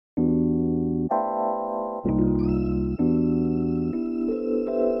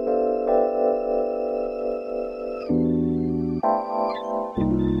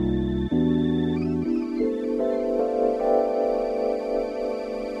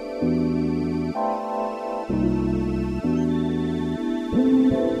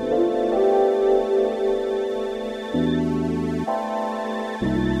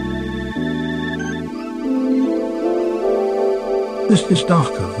This is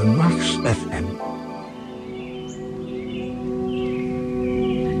darker than Wax FM.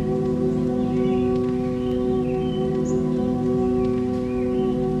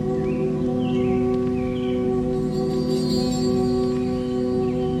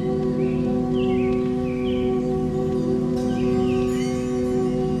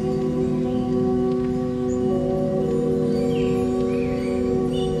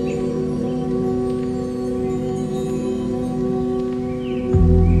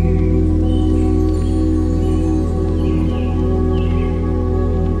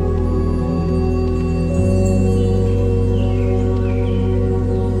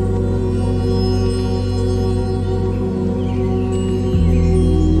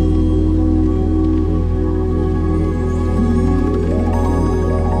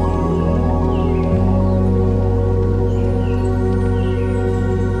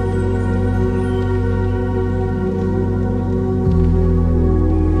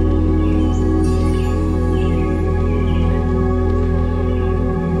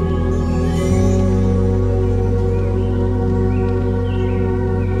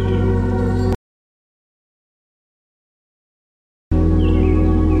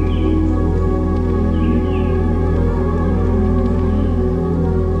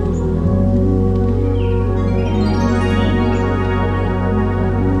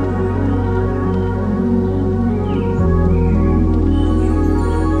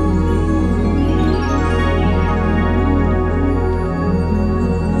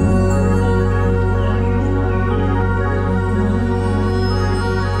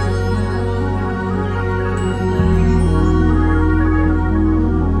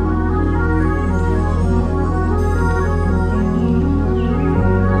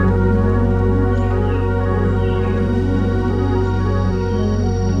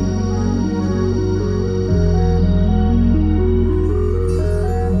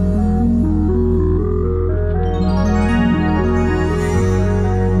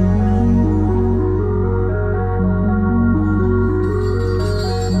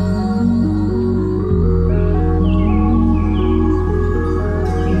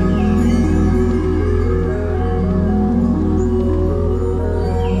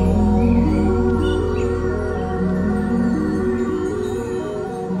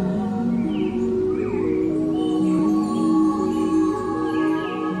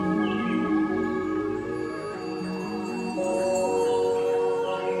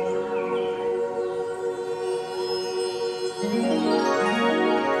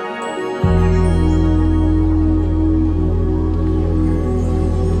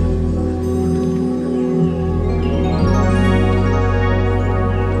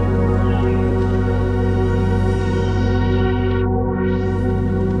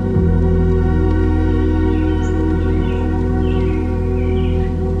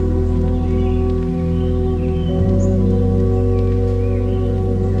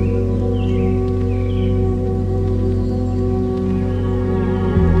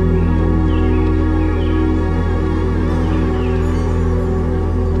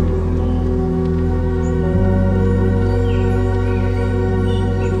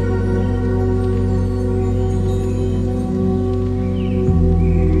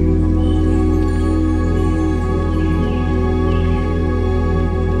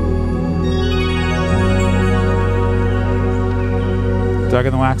 Darker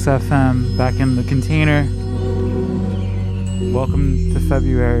Than Wax FM, back in the container. Welcome to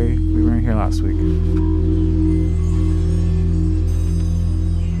February. We weren't here last week.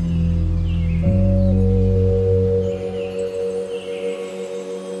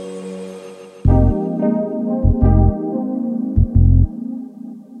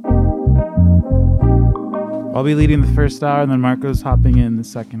 I'll be leading the first hour, and then Marco's hopping in the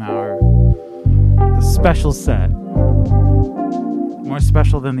second hour. The special set. More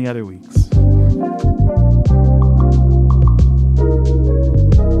special than the other weeks.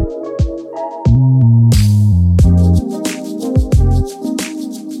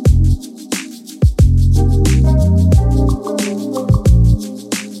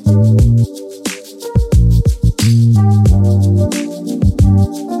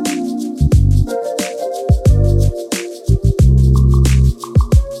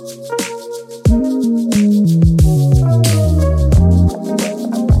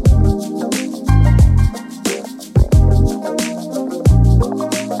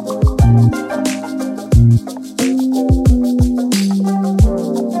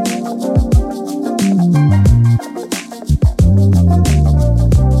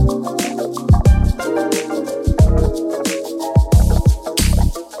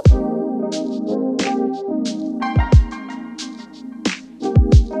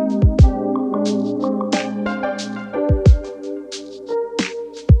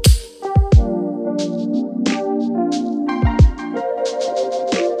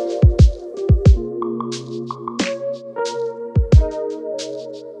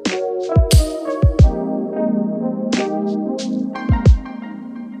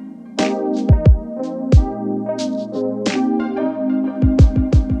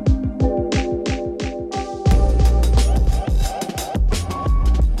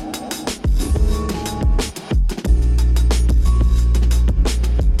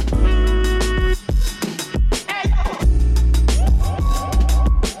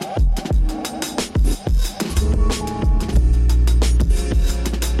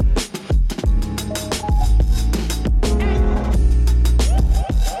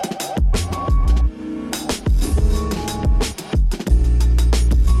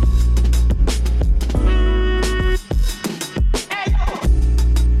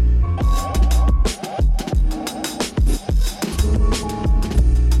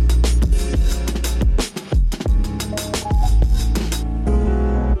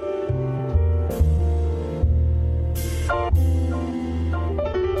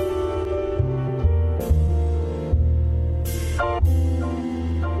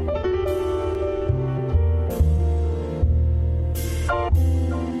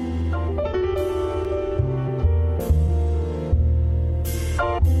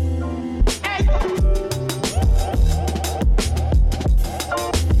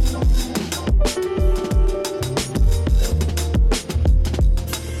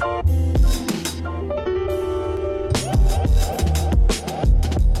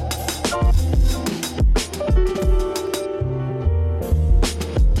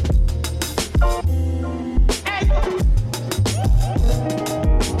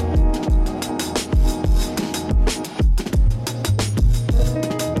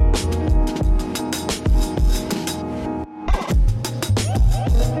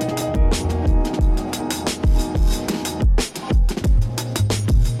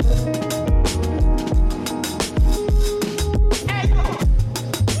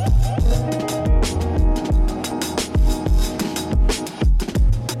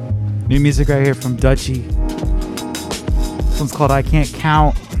 New music right here from Dutchy. This one's called I Can't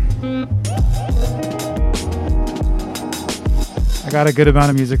Count. I got a good amount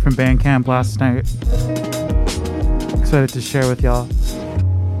of music from Bandcamp last night. Excited to share with y'all.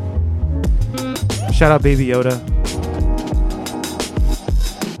 Shout out Baby Yoda.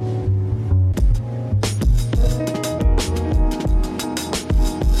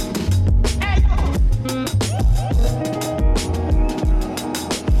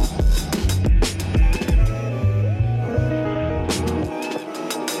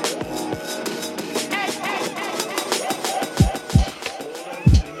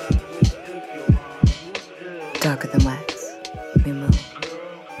 Darker than wax, we move.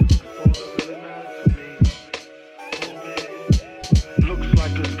 Looks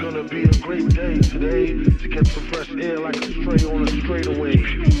like it's gonna be a great day today to get some fresh air like a stray on a straightaway.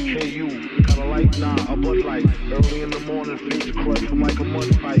 Hey you, got a light? Nah, a Bud Light. Early in the morning, feet to crush from like a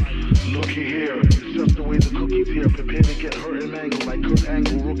mud fight. Looky here, it's just the way the cookies here. Prepare to get hurt and mangled like Kurt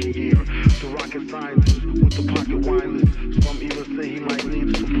Angle rookie year. The rocket scientist with the pocket wine list. Some even say he might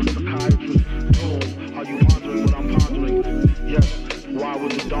need some psychiatrist. Boom, are you pondering what I'm pondering? Yes, why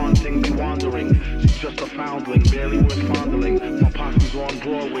would the darn thing be wandering? She's just a foundling, barely worth fondling. My posse's on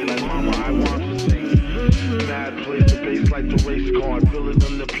Broadway like mama, I want to sing. Mad plays the bass like the race card. Villain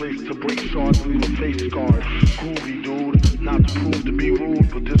in the place to break shards, leave a face scarred. Groovy dude, not to prove to be rude,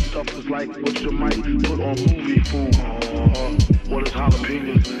 but this stuff is like what you might put on movie food. What is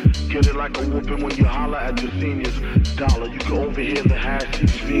jalapenos? Get it like a whooping when you holler at your seniors. Dollar, you can overhear the hash,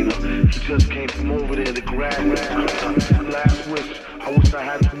 he's Fina. He just came from over there to grab. Last wish, I wish I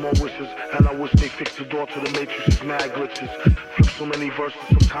had 2 more wishes, and I wish they fixed the door to the Matrix's mad glitches. Flip so many verses,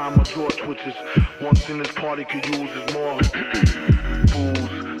 sometimes my jaw twitches. One thing this party could use is more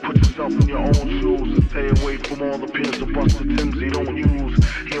booze. Put yourself in your own shoes and stay away from all the peers of Buster Timms he don't use.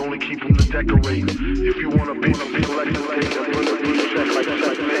 He only keep them to decorate. If you wanna be the collector, check like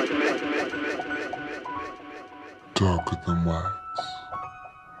Darker than wax.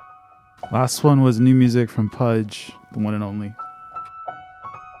 Last one was new music from Pudge, the one and only.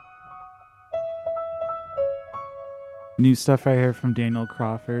 New stuff right here from Daniel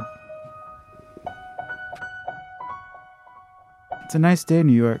Crawford. It's a nice day in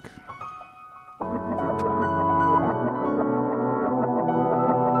New York.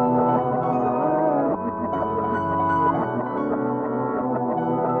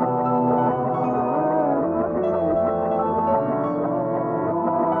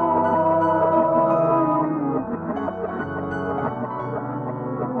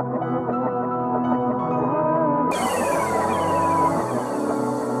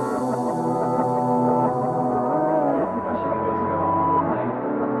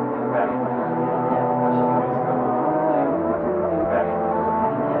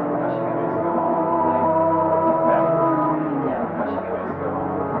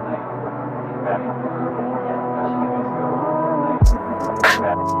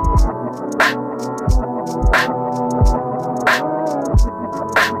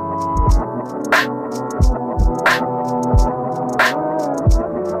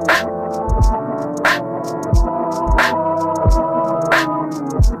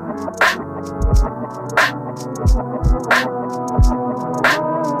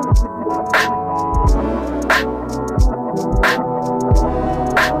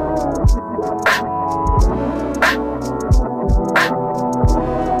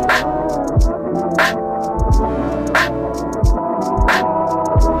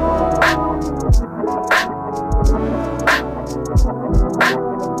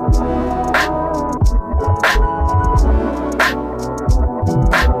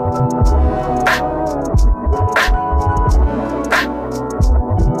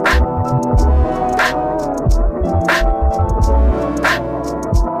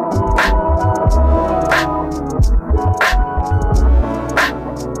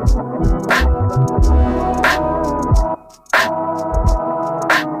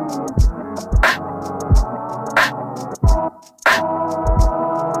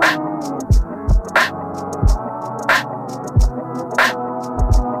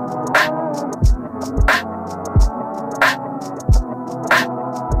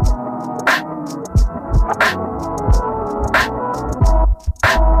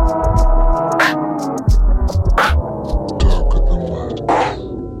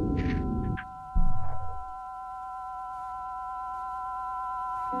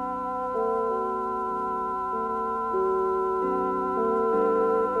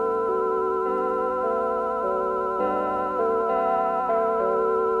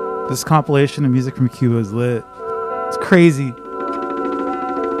 This compilation of music from Cuba is lit. It's crazy.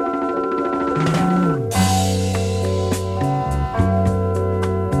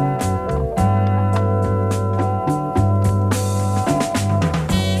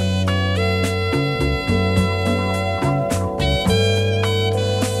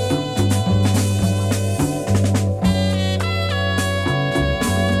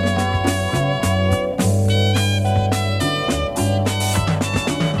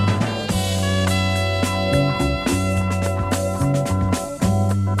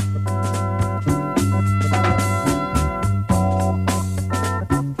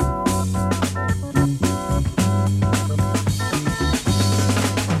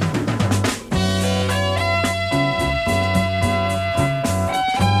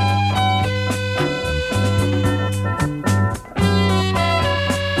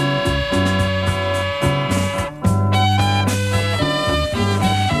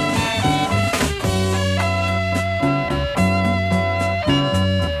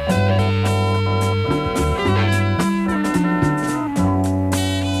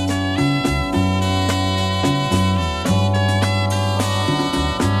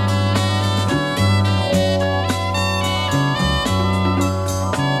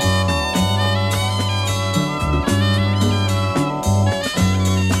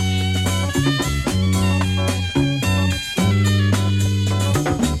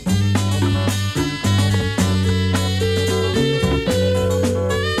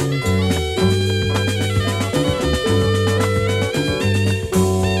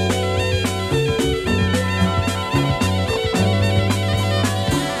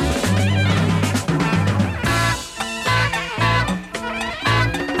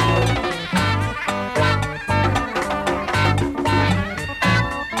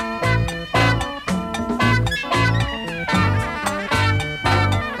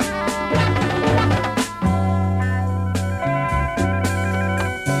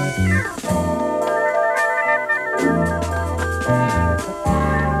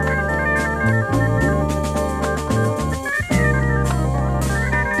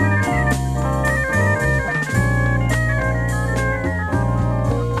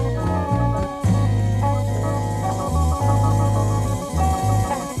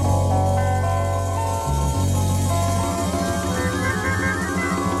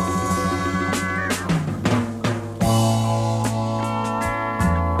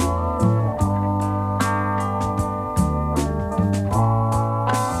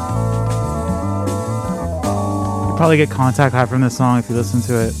 probably get contact high from this song if you listen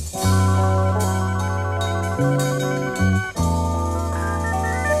to it.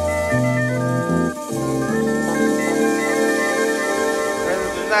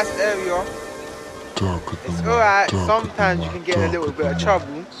 Nice area. It's alright. Sometimes you can get in a little bit of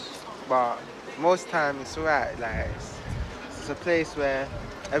trouble, but most time it's alright. Like it's a place where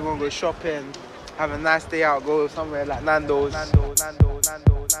everyone goes shopping, have a nice day out, go somewhere like Nando's. Let's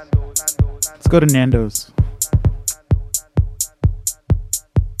go to Nando's.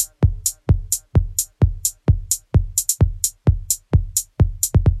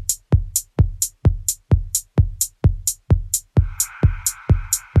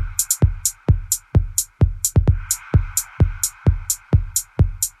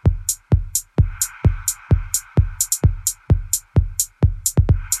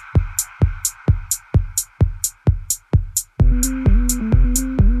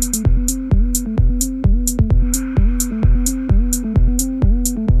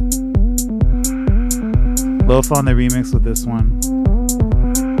 Loaf on the remix with this one.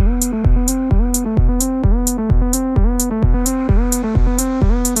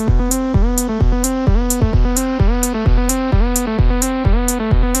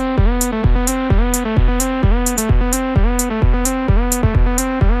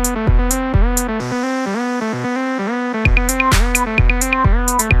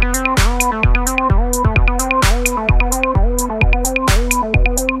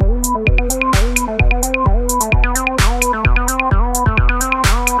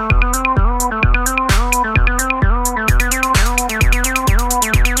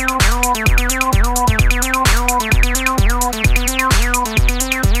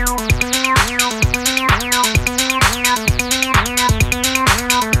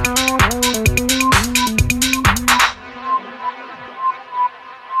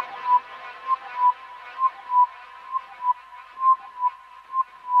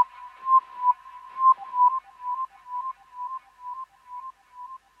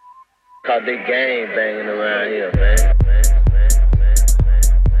 Cause they gang banging around here, man.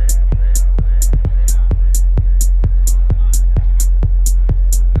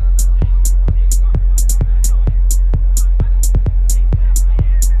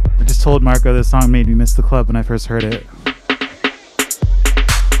 I just told Marco this song made me miss the club when I first heard it.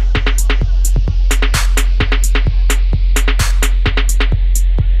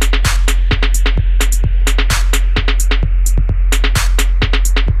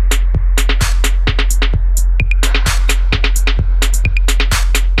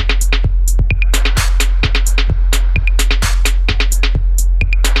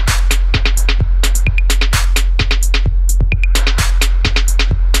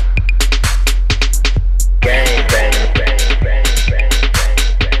 Gang banging.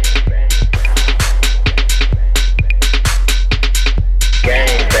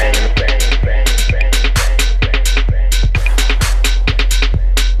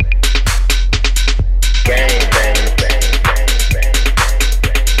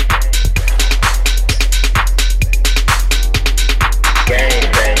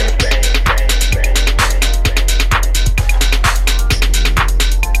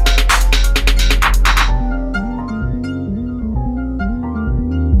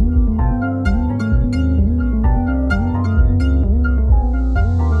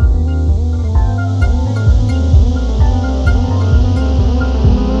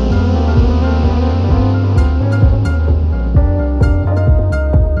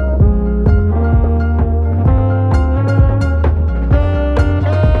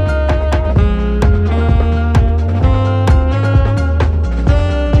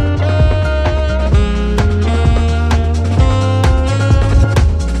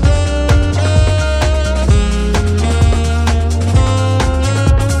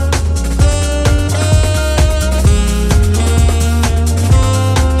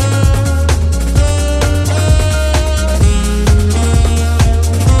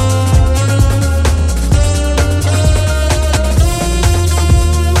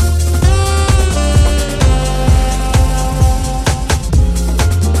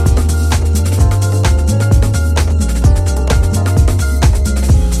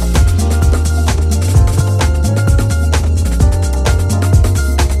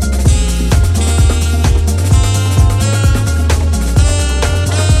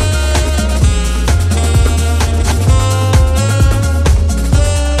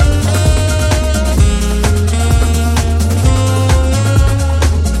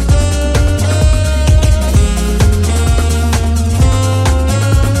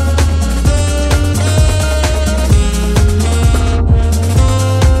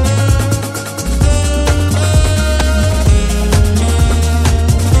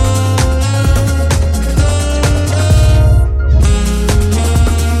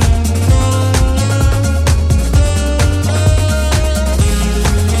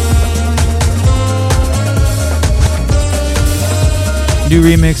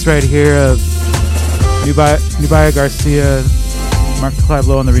 new remix right here of Nubia Garcia, Mark Clive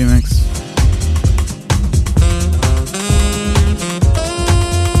Lowe on the remix.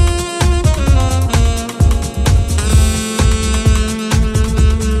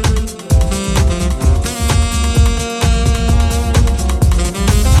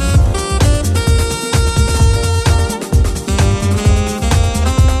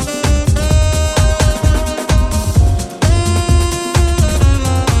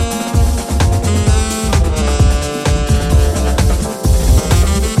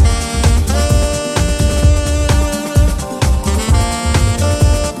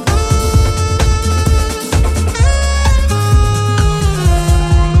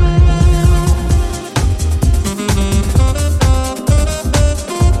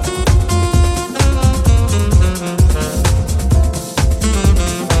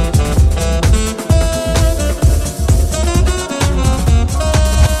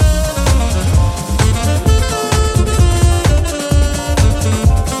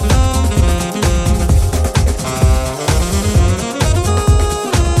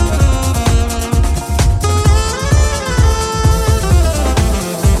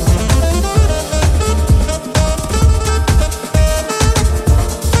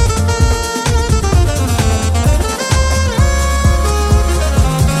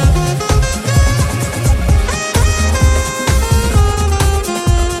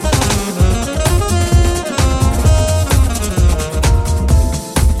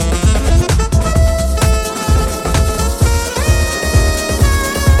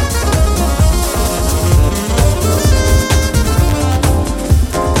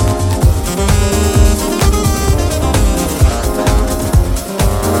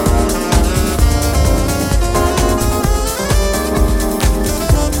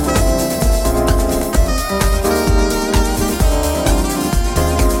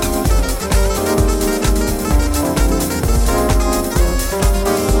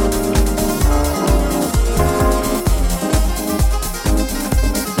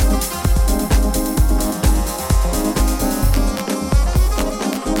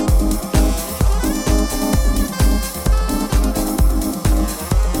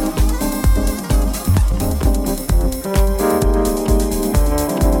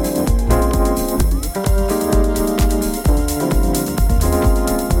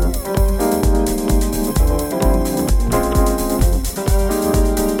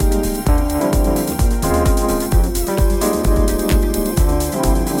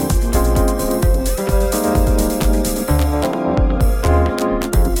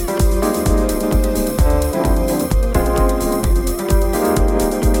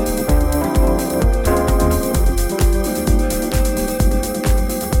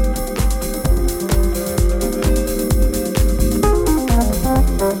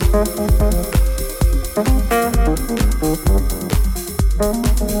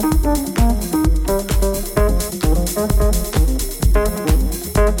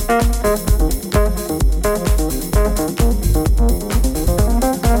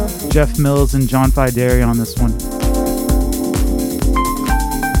 Jeff Mills and John Fideri on this one.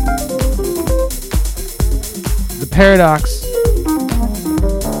 The Paradox.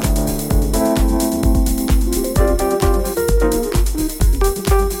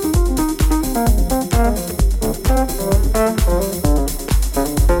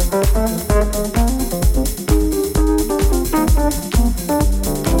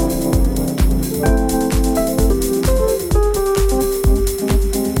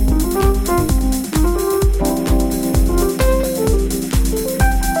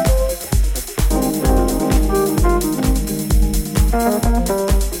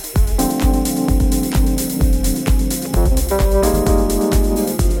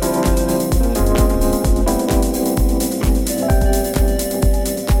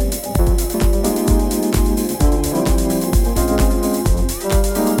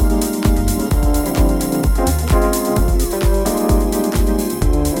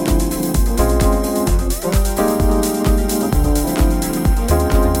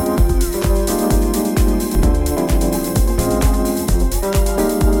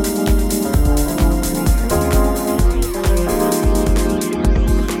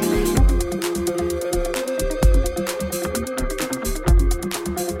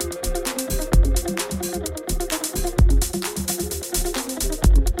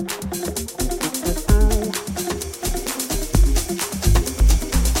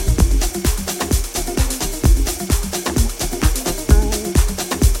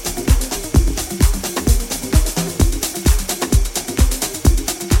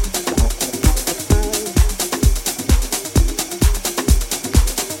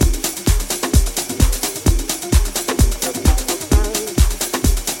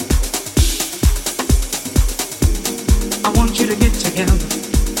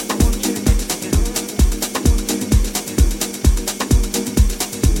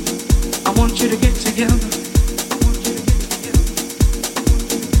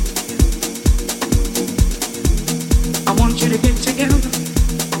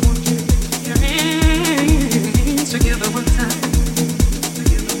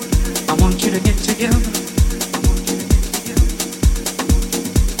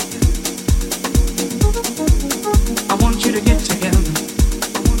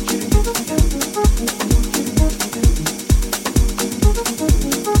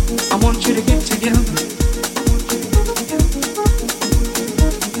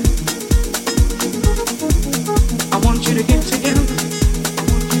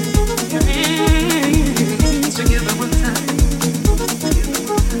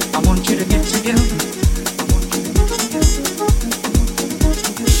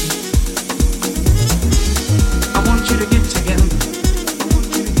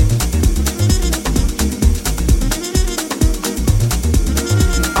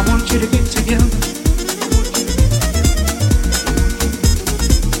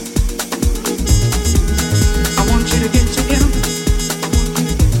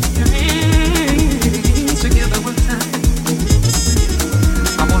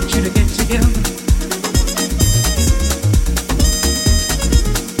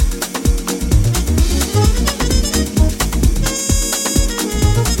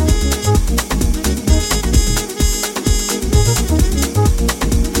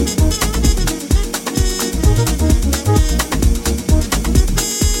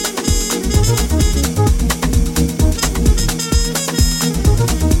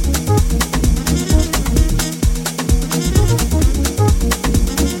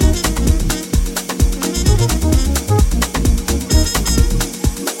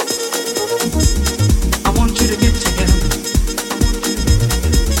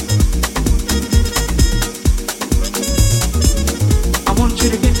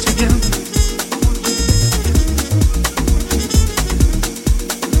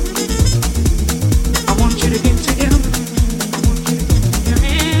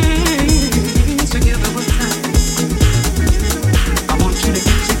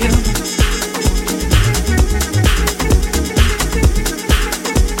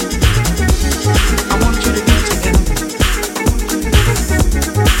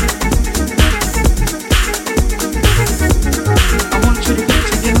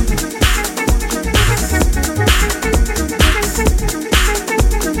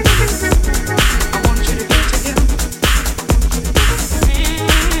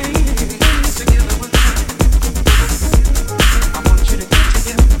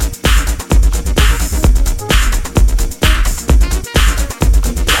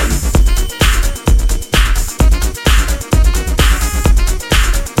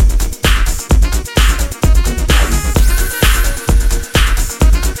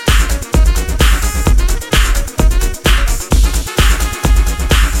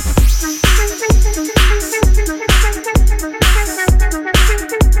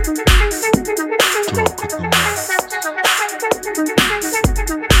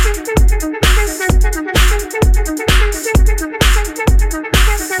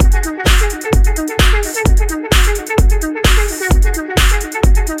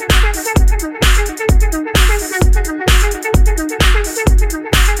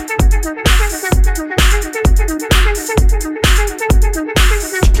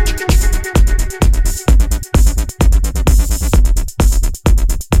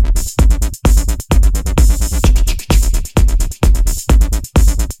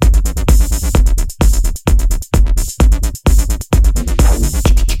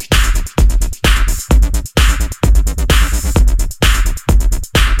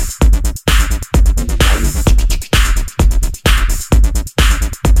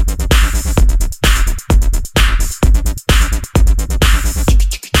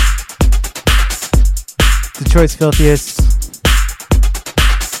 Detroit's Filthiest.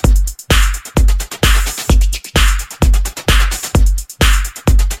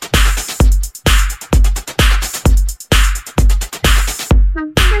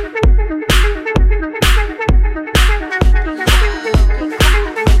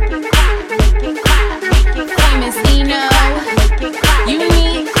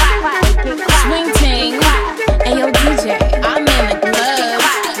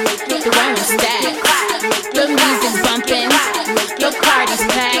 The music bumping.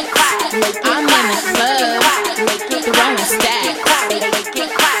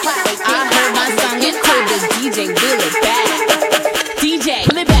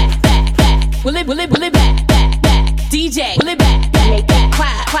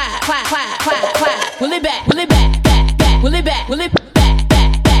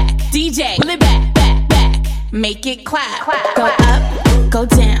 DJ, pull it back, back, back. Make it clap. Go up, go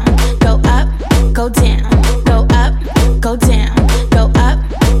down. Go up, go down. Go up, go down. Go up,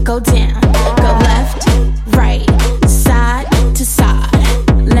 go down. Go left, right, side to side.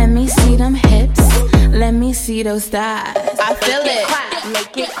 Let me see them hips. Let me see those thighs. I feel it.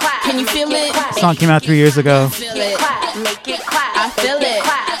 Make it clap. Can you feel it? Song came out 3 years ago. Feel it. Make it clap. I feel it.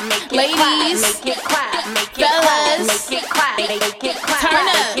 Ladies, fellas, turn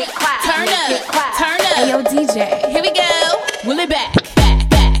up, turn up, turn up. Hey yo, DJ, here we go. Will it back, back,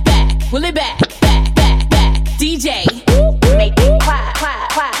 back, back. Will it back, back, back, back. DJ, make it clap, clap,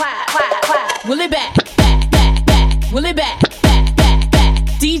 clap, clap, clap, clap. Will it back, back, back, back. Will it back, back, back, back.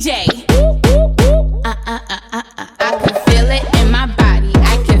 DJ, I can feel it in my body.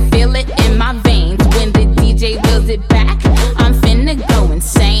 I can feel it in my veins when the DJ wheels it back. I'm finna go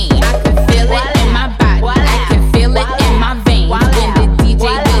insane. I can feel it in my body. I can feel it in my veins when the DJ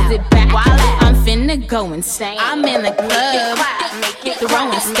wheels it back. I'm finna go insane. I'm in the club,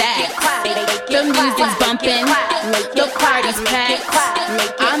 throwing stacks. The music's bumping, the party's packed.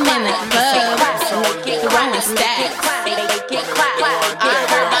 I'm in the club, throwing stacks. I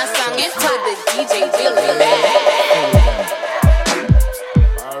heard my song and told the DJ wheel it back.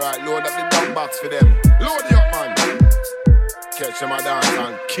 Alright, load up the dumb box for them. Load it up, man. Catch them a dance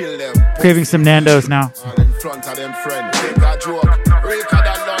and kill them. Craving some Nando's now. In front of them friends. Take a joke. Record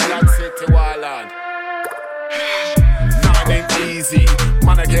that London City Wallard. None ain't easy.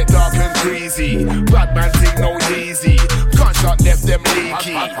 Man, I get dark and crazy. Bad man think no easy. Gunshot left them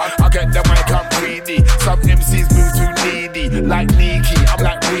leaky. I get the mic, I'm greedy. Some MCs move too needy. Like Nikki, I'm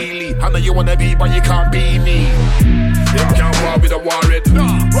like really. I know you wanna be, but you can't be me. Them can't war with a warhead.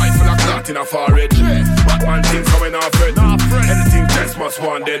 Rifle a clot in a forehead. Batman things coming off it. Anything just must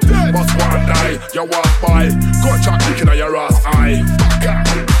want it. Must want die. You walk by. Gunshot kicking at your ass eye.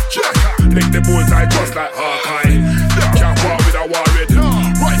 Lick the bullseye just like Hawkeye. Them can't war with a warhead.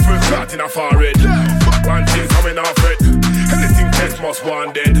 Rifle clot in a forehead. Batman things coming off it. Anything just must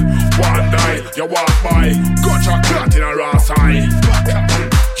want it. One die. You walk by. Gunshot clot in a ass eye.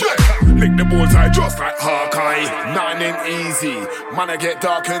 Lick the bullseye just like Hawkeye. Nothing ain't easy. Man, I get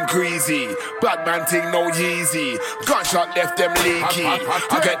dark and crazy. Bad man thing no easy. Gunshot left them leaky.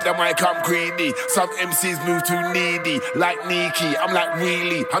 I get the mic, I'm greedy. Some MCs move too needy. Like Nikki, I'm like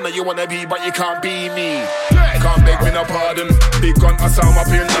really. I know you wanna be, but you can't be me. Can't beg me no pardon. Big gun Osama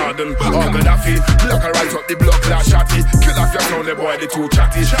bin Laden. Oh, Gaddafi. Block a right up the block like Shotty. Kill off your sound, the boy, they too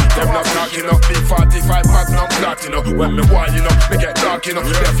chatty. Them not talking up. Big 45 magnum clot, you know. When me wine, you know. Me get dark, you know.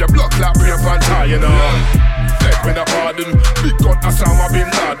 Left your block like brain fanta, you know. Beg me no pardon. Big gun Osama bin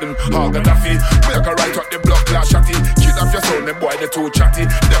Laden. Oh, Gaddafi. Block a right up the block like Shotty. Kill off your sound, the boy, they too chatty.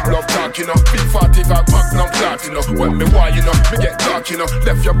 Them love talking, you know. Big 45 magnum clot, you know. When me wine, you know. Me get dark, you know.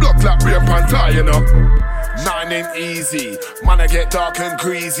 Left your block like brain fanta, you know. Nothing ain't easy. Man, I get dark and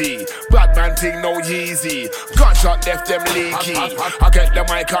crazy. Bad man thing no easy. Gunshot left them leaky. I get the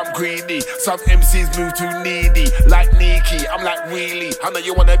mic, I'm greedy. Some MCs move too needy. Like Nikki, I'm like really. I know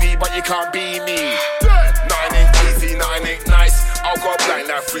you wanna be, but you can't be me. Nothing ain't easy, nothing ain't nice. I'll go blind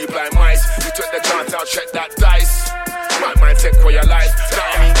like 3 blind mice. You took the chance, I'll check that dice. Man, take for your life.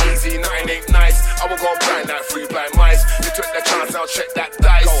 Nothing ain't easy, nothing ain't nice. I will go blind like 3 blind mice. You took the chance, I'll check that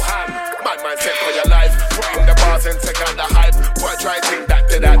dice. Go ham. Man, take for your life. Put in the bars and take out the hype. Boy, try think that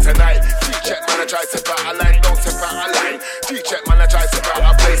did that tonight. G-check, man, I try to step out a line. Don't step out a line. G-check, man, I try to step out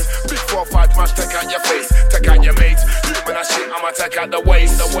a place. Big 4-5 match, take out your face. Take out your mates. You when I shit, I'ma take out the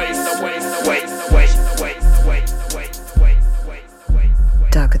waist. The waist, the waist, the waist, the waist, the waist, the waist, the waist, the waist, the waist, the waist.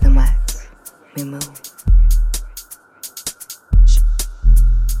 Darker than wax, we move.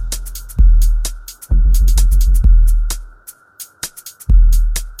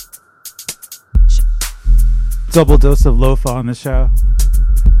 Double dose of lo-fi on the show.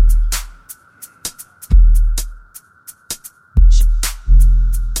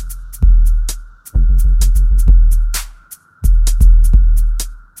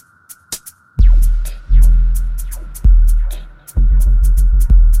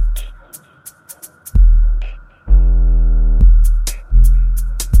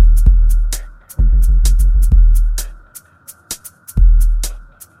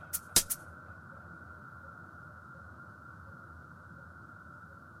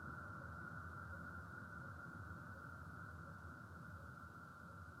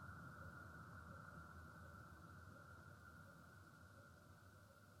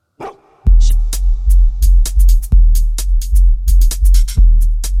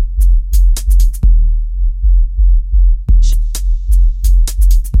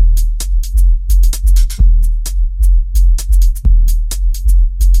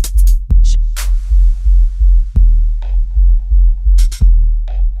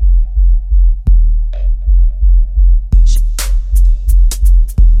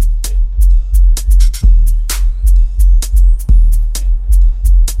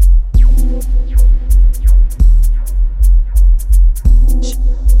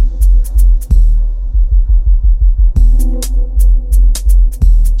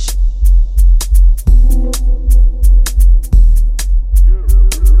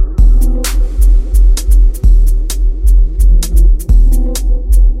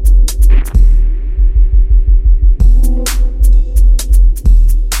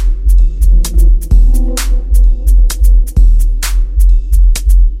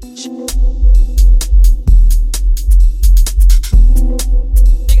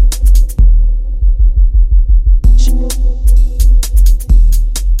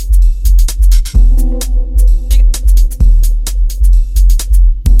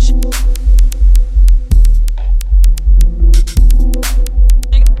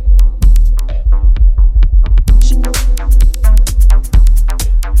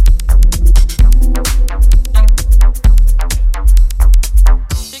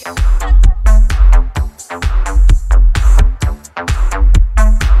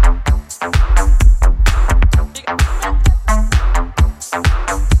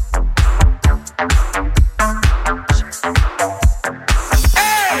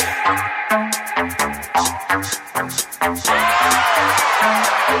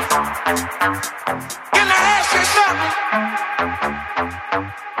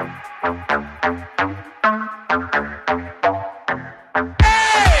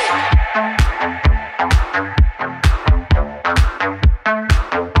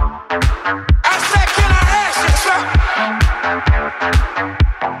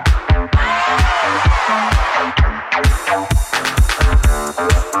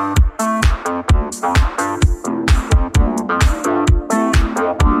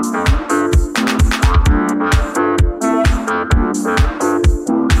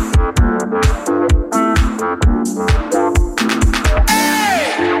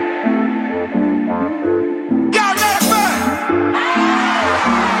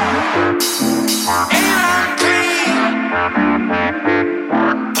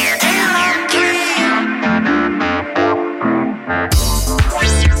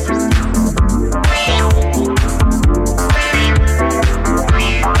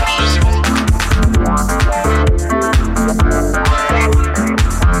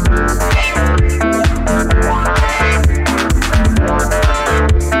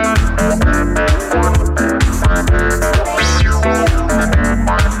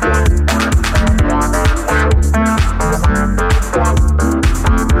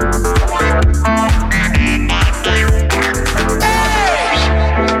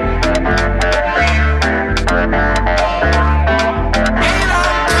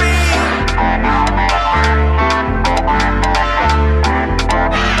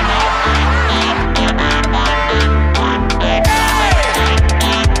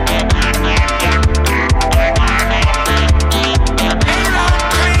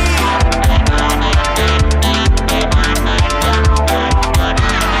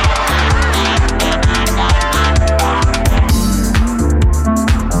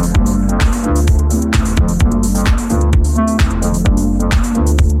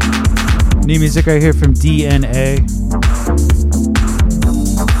 New music right here from DNA.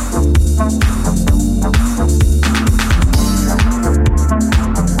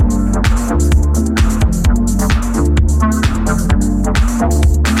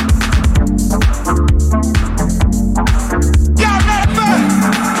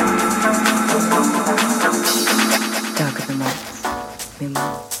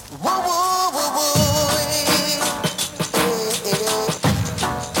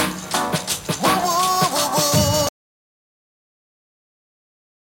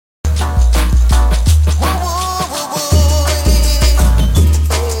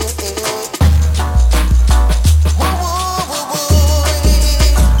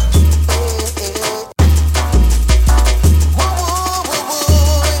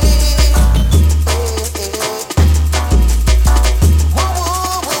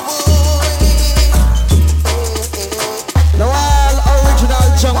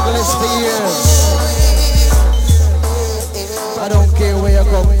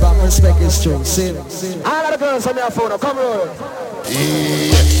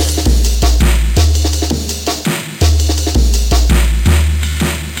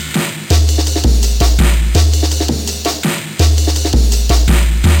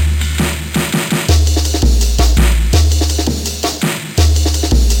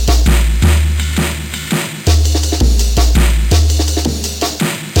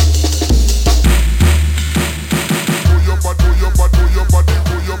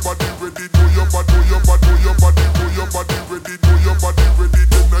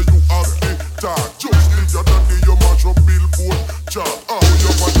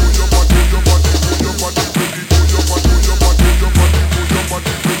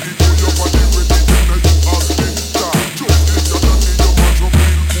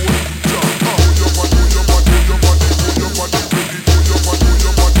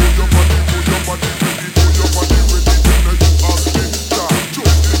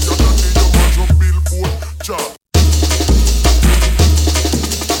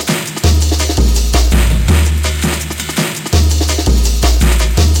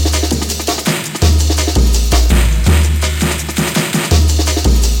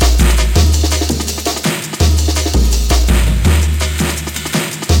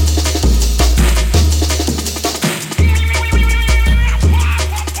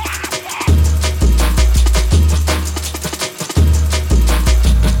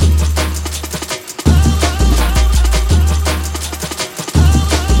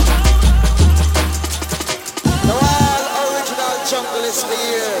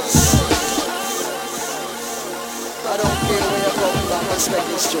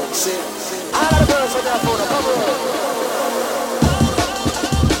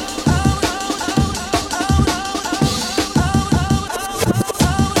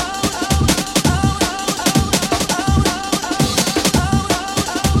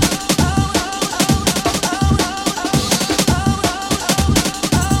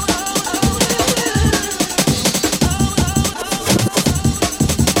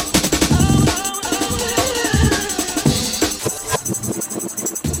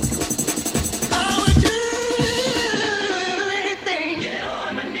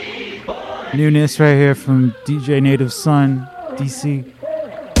 Newness right here from DJ Native Son, DC.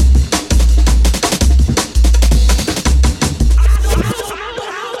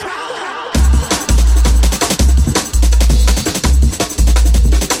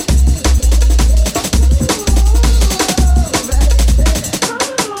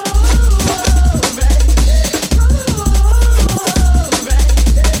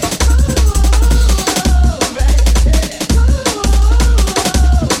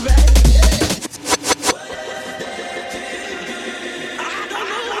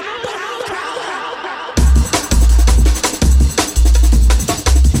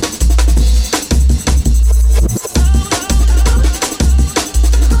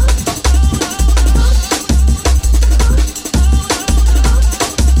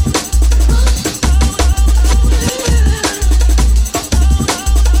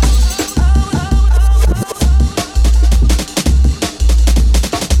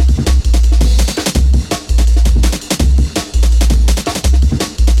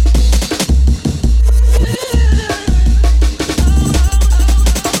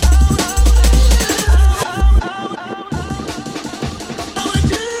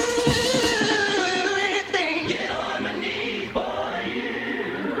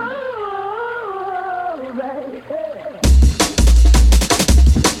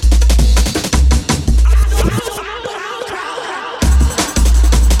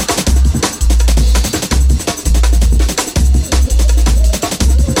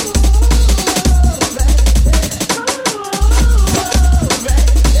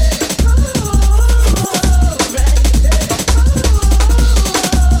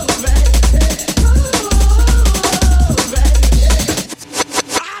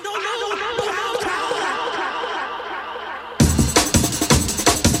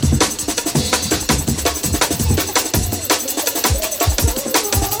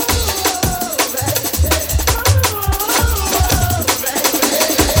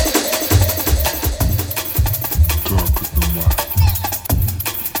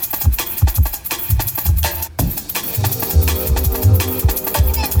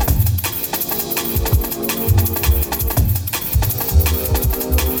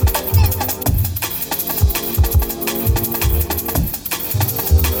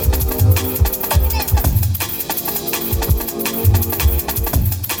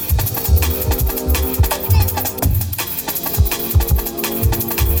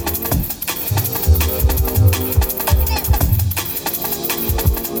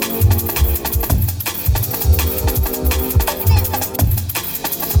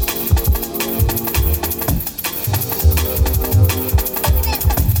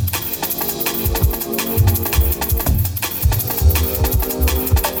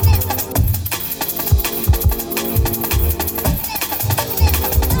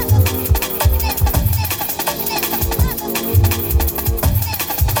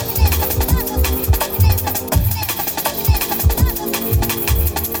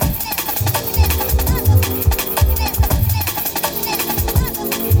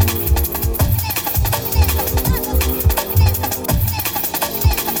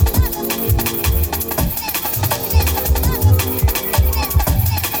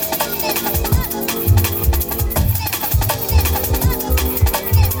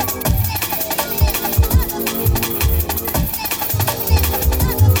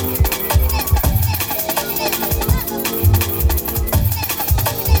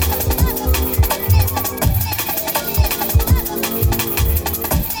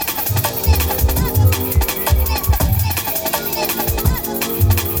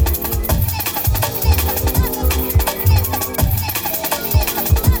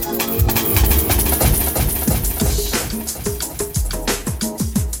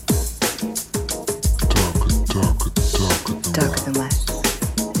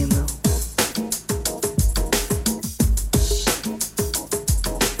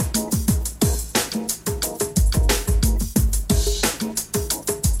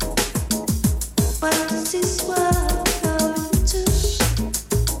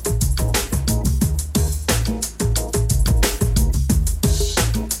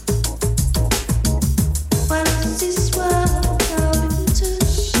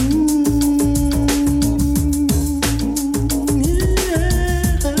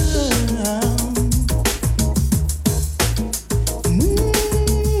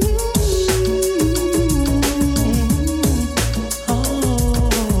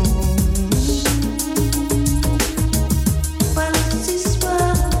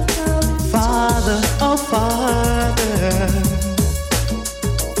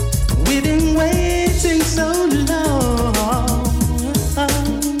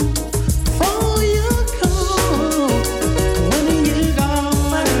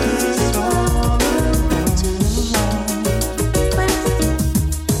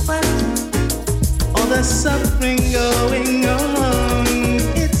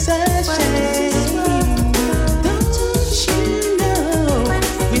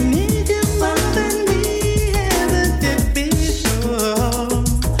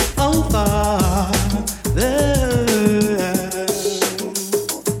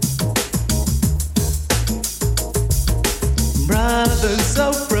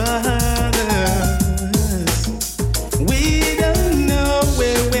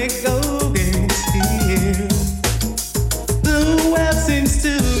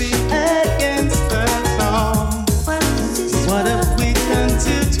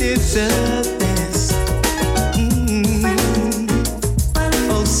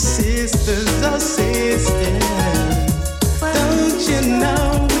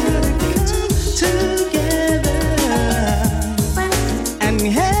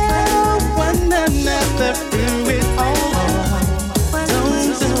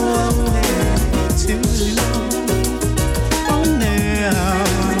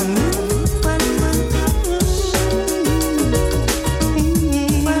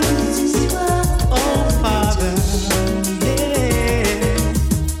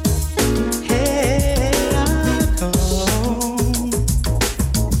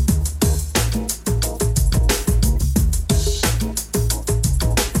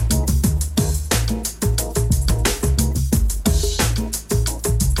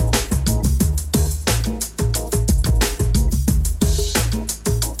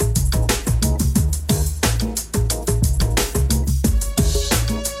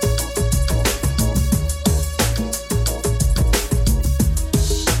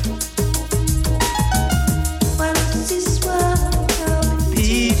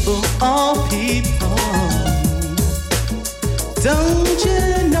 Don't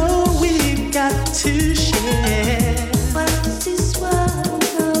you know we've got to share?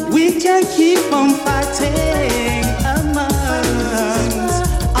 We can keep on fighting amongst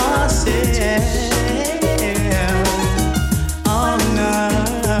ourselves. Oh no,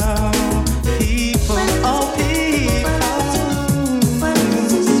 people, oh people.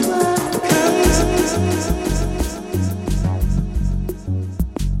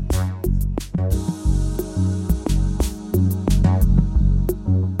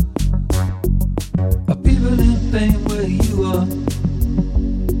 Are people in pain where you are?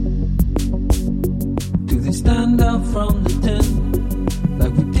 Do they stand out from the tent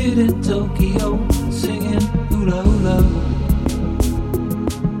like we did in Tokyo, singing hula hula?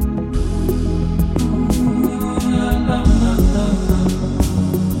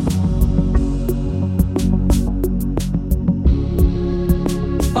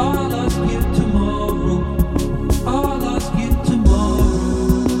 I'll ask you tomorrow. I'll ask you tomorrow.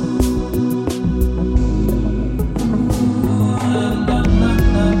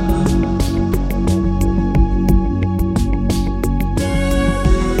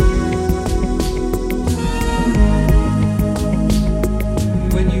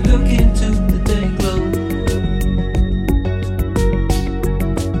 When you look into the day glow,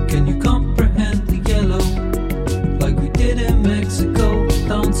 can you comprehend the yellow like we did in Mexico,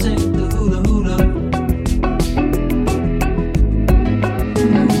 dancing the hula hula?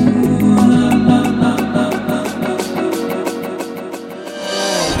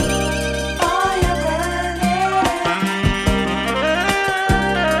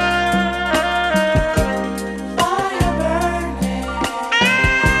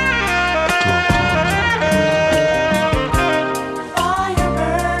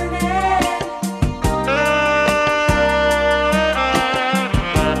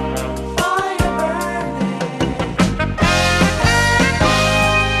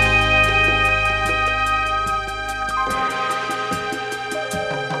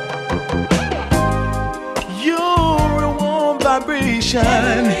 You're a warm vibration,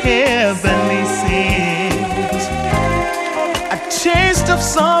 heavenly sent. taste of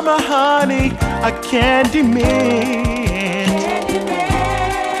summer honey, a candy mint.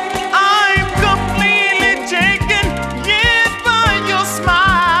 I'm completely taken, yes, by your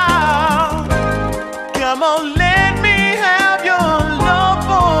smile. Come on, let me have your love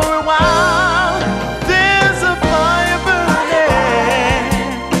for a while. There's a fire burning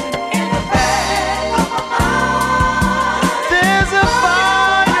in the back of my mind. There's a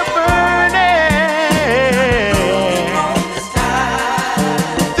fire burning.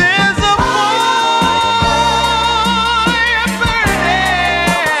 There's a fire burning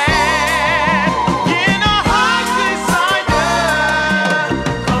in a heart desire.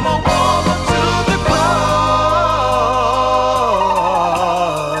 Come on, woman, to the glow.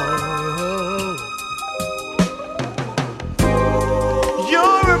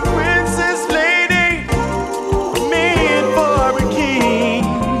 You're a princess lady, meant for a king.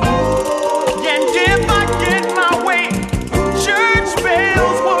 And if I get my way, church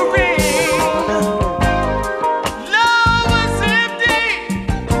bells will ring. Love was empty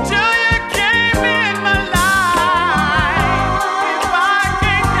till you came in my life. If I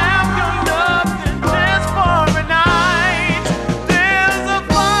can't have your love, then just for a night, there's a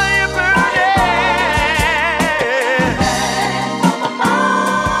fire burning.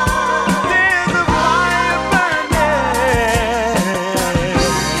 There's a fire burning.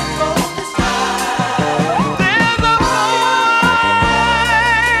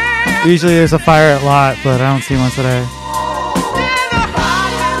 Usually there's a fire at lot, but I don't see one today.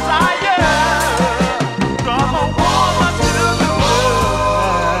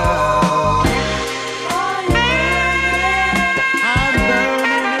 I'm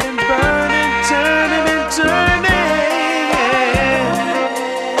burning and burning, turning and turning.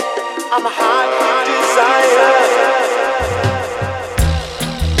 I'm a hot desire.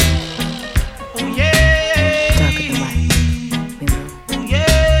 Oh yeah. Darker than light. We move. Oh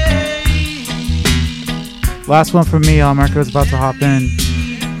yeah. Last one from me. Marco's about to hop in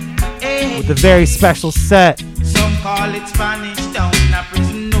with a very special set. Some call it Spanish Town, a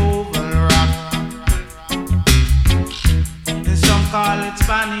prison oval rock. And some call it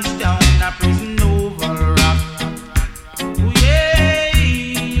Spanish Town, a prison oval rock. Ooh, yeah.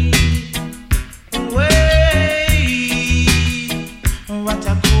 Ooh, yeah. What a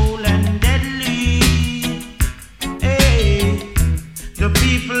cool and deadly. Hey. The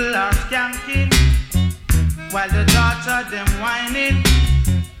people are skanking while the daughter them whining.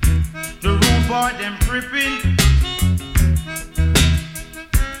 The room boy them tripping.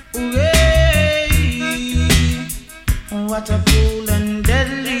 Ooh, yeah. What a cool and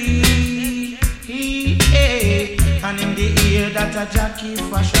deadly. Yeah. And in the ear that a Jackie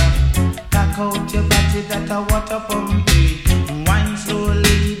fashion. Back out your body that a water pumping. Wine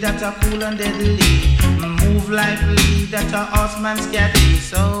slowly that a cool and deadly. Move lively that a horseman scatty.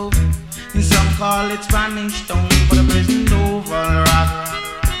 So some call it Spanish Town, but a prison oval rock.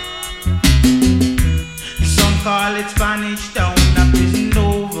 Some call it Spanish Town, a prison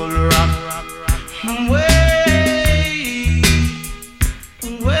oval rock. Way,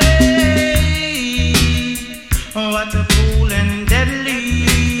 way, what a cool and deadly.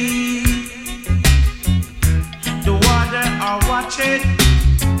 The water are watching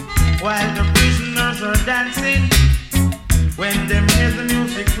while the prisoners are dancing. When them hear the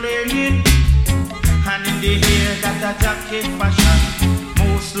music playing, and in the air that a jacket fashion.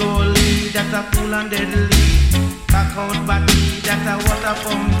 Move slowly, that a cool and deadly. Back out body, that a water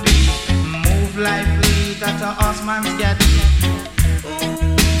pumpy. Move lively, that a horseman's gaddy.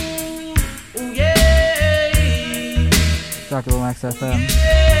 Ooh, ooh, yeah. Dr. Max FM.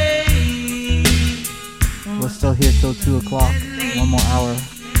 We're still here till 2 o'clock. One more hour.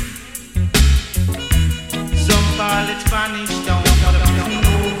 Some call it Spanish Town, but a prison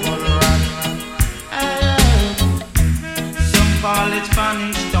oval rock. Some call it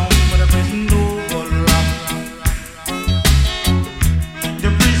Spanish Town, but a prison oval rock. The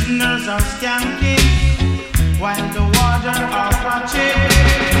prisoners are skanking while the water are watching.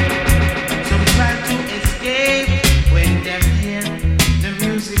 Some try to escape when them hear the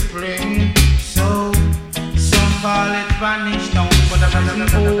music playing. So some call it Spanish Town, but a prison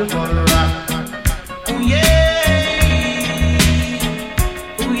oval rock. Ooh yeah,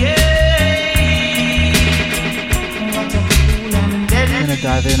 ooh yeah. What a cool and deadly. Gonna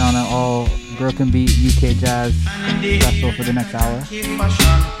dive in on an all broken beat UK jazz special for the next hour.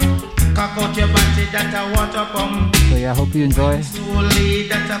 Cock out your body that a water pump. So yeah, I hope you enjoy. Slowly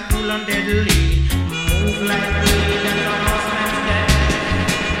that a cool and deadly. Move like that a horseman's dead.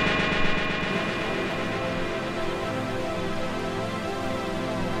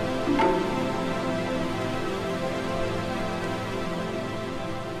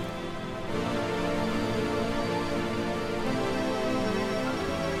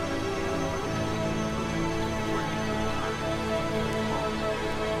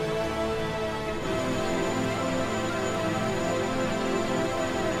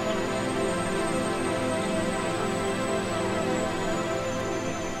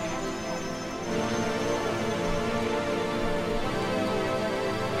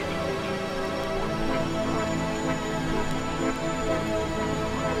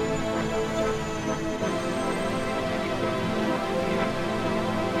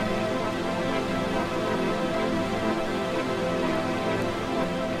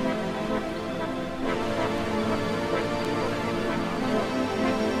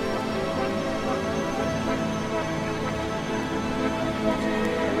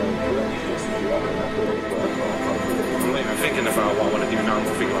 want to do now, to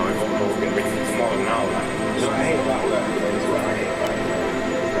think, like, I'm getting ready for tomorrow now. Like, so what I hate about work, is what I hate about it.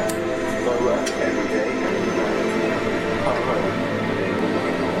 Go to work every day, come home,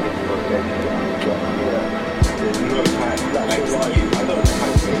 go to bed, there's no time, like for you, I don't know how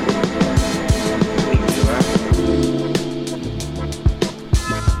to make things around.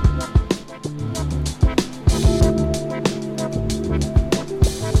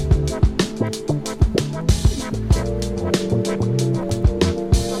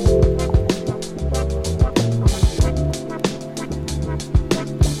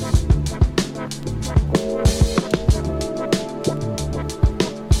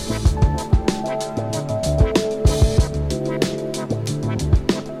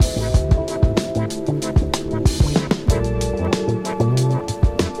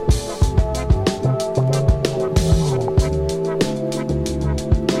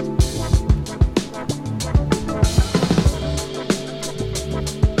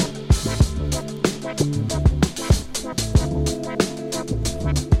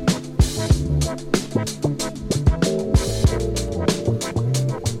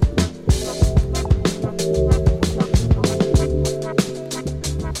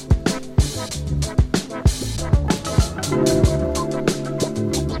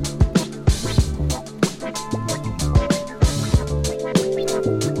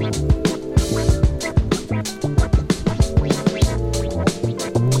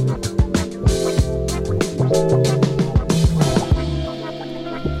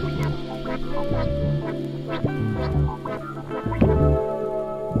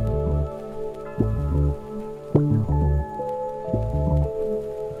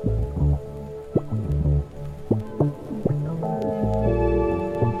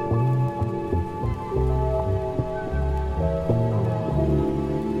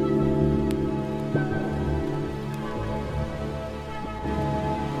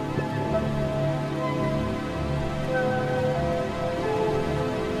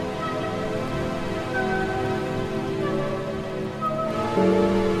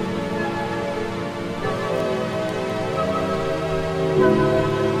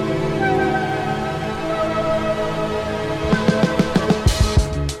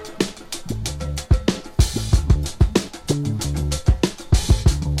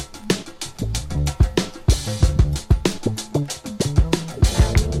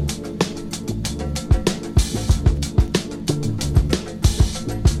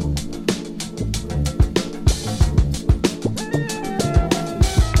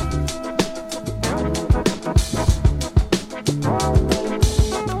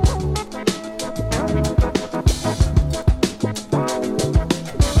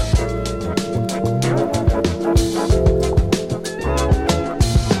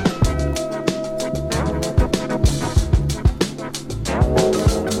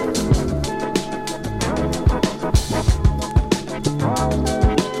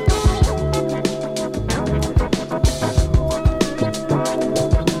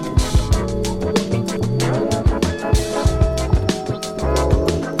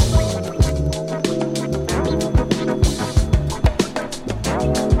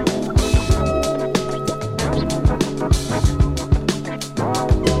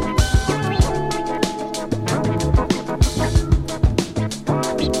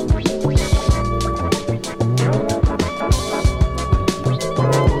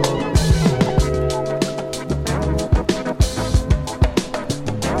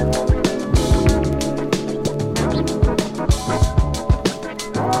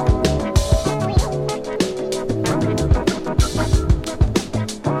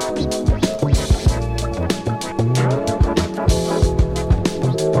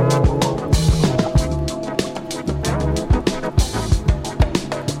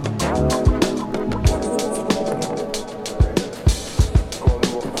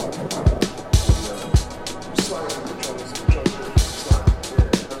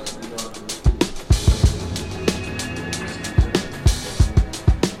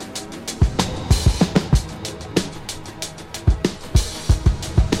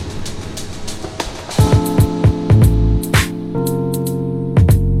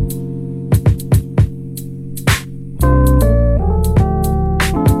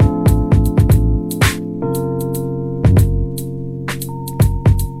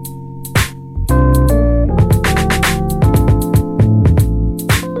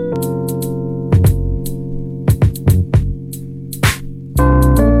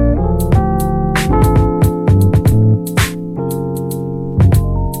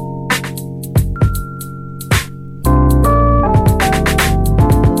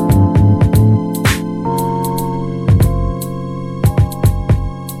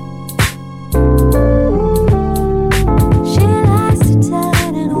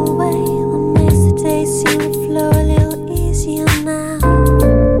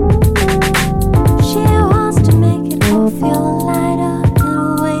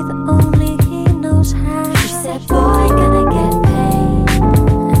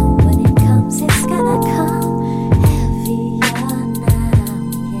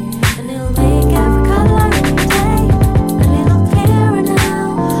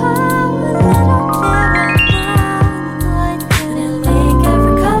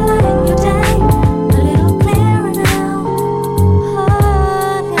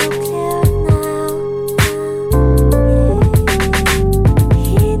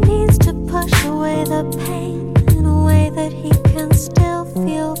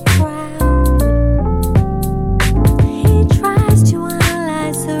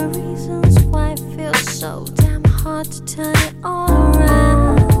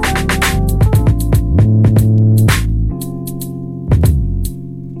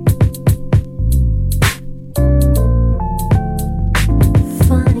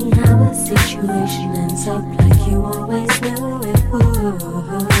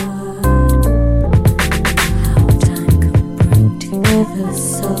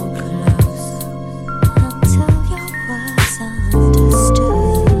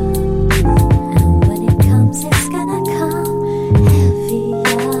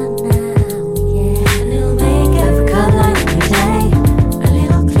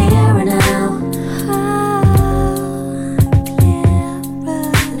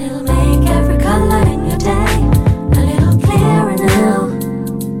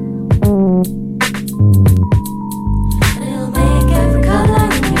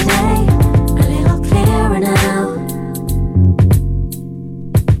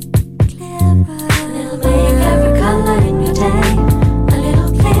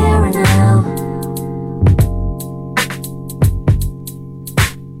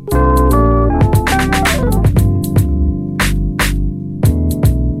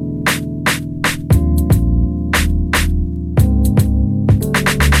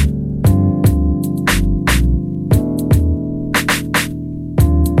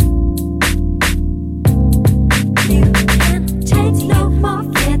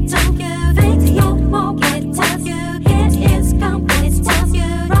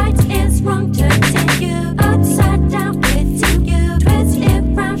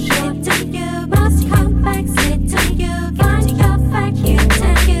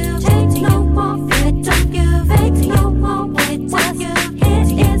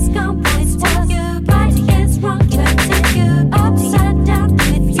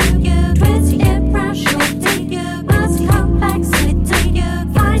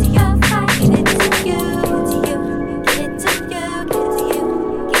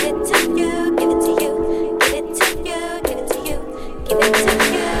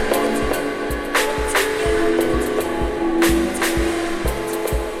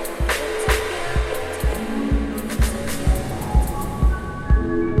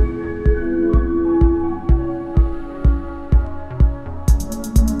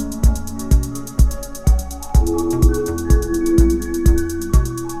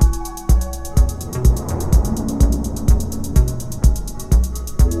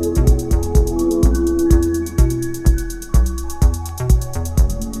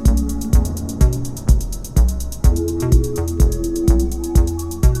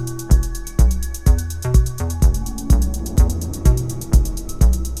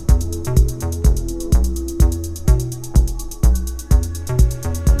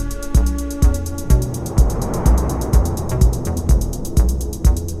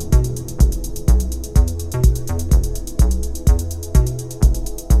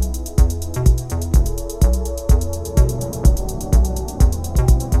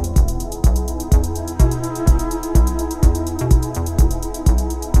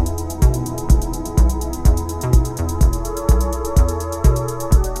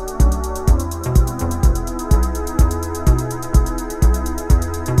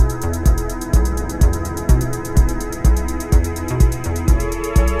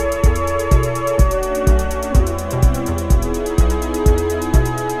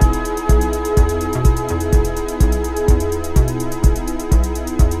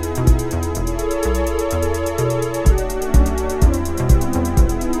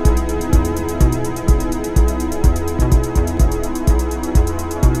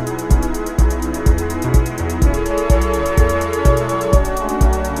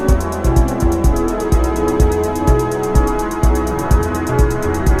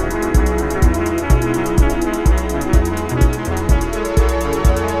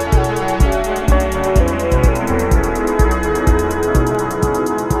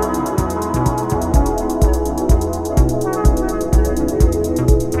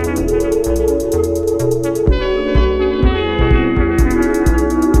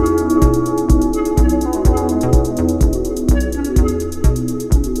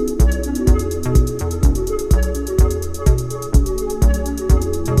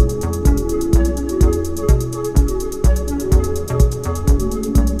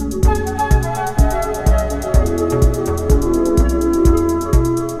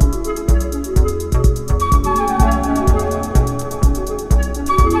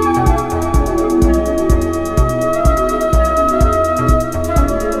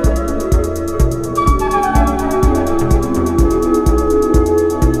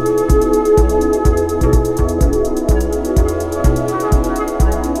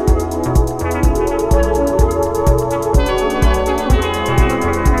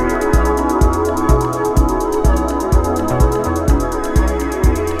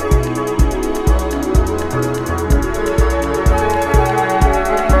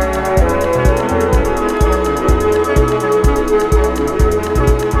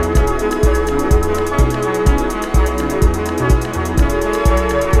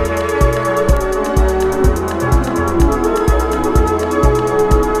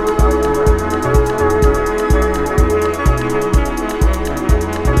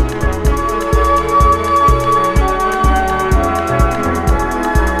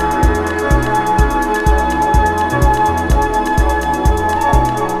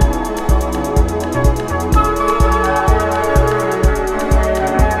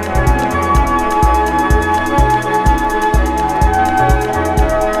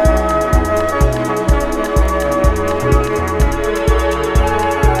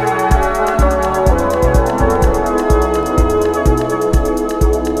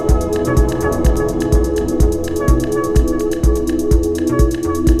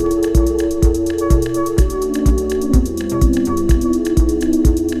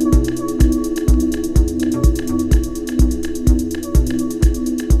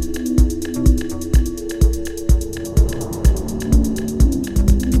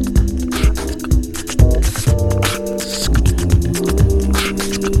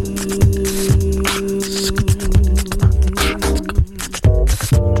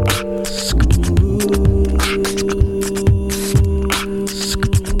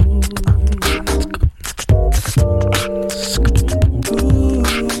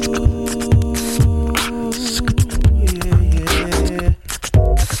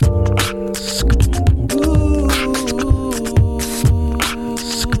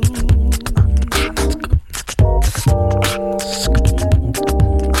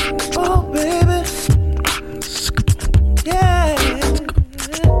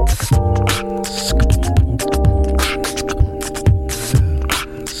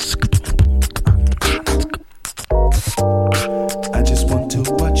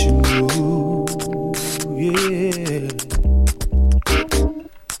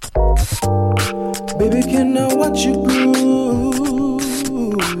 Baby, can I watch you groove?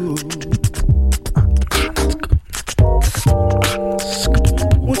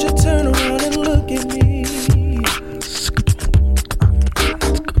 Won't you turn around and look at me?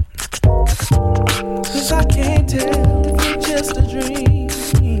 'Cause I can't tell if you're just a dream.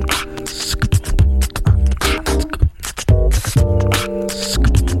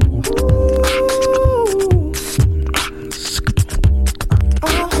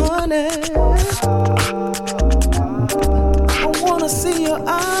 Oh, honey, I wanna see your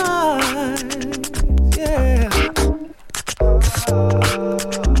eyes, yeah.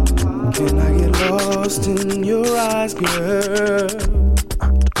 Can I get lost in your eyes, girl?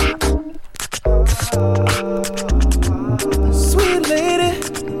 Sweet lady,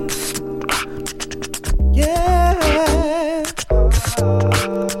 yeah.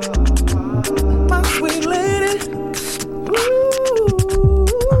 My sweet lady, ooh.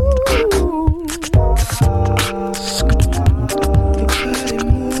 Your body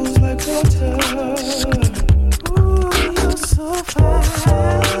moves like water. Ooh, you're so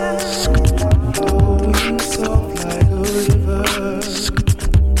fine. Flowing soft like a river.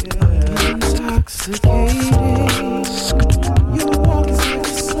 Yeah. Intoxicating. Your walk is like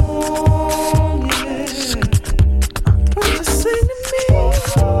a song, yeah. Won't you sing to me?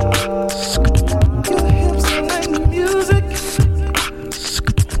 Your hips are like music.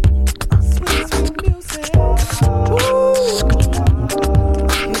 Sweet, sweet music. Ooh.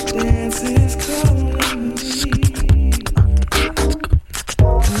 Your dance is calling me.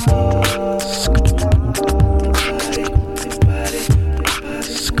 Your body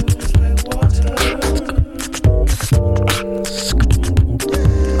moves like water.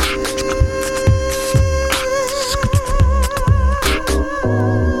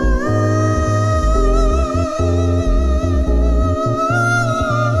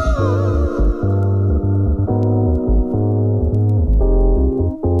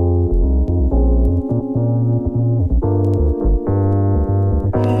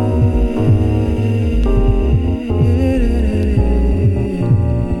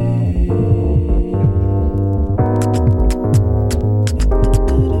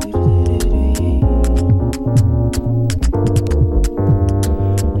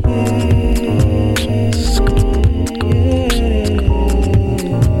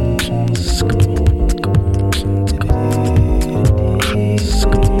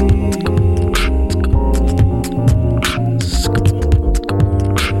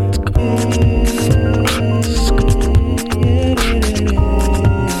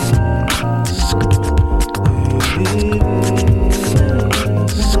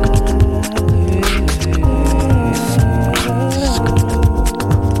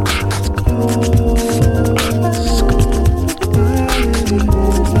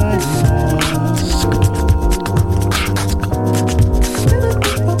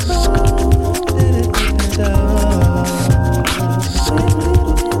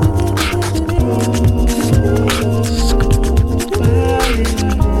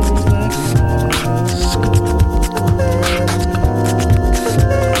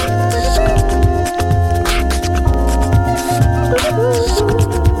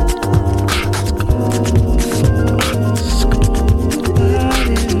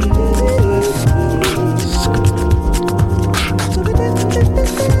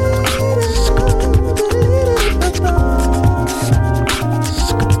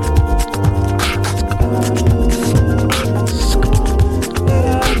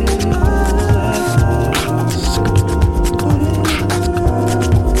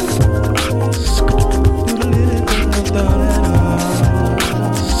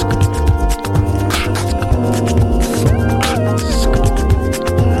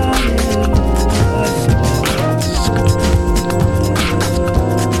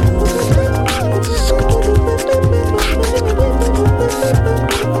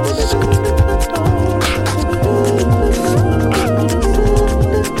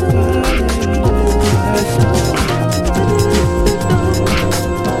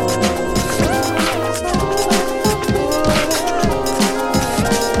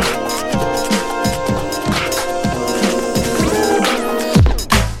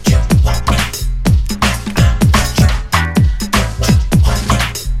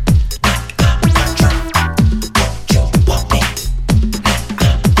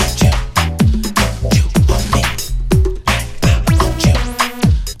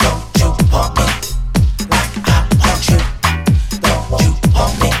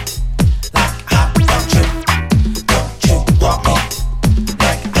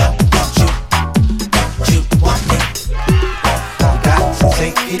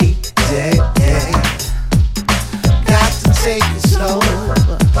 Take it easy, yeah.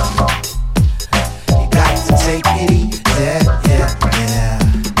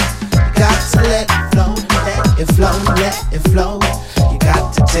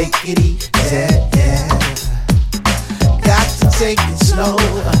 take it easy, yeah. Got to take it slow.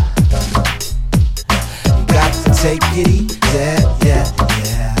 Got to take it easy, yeah.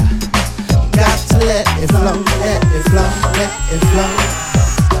 Got to let it flow, let it flow, let it flow.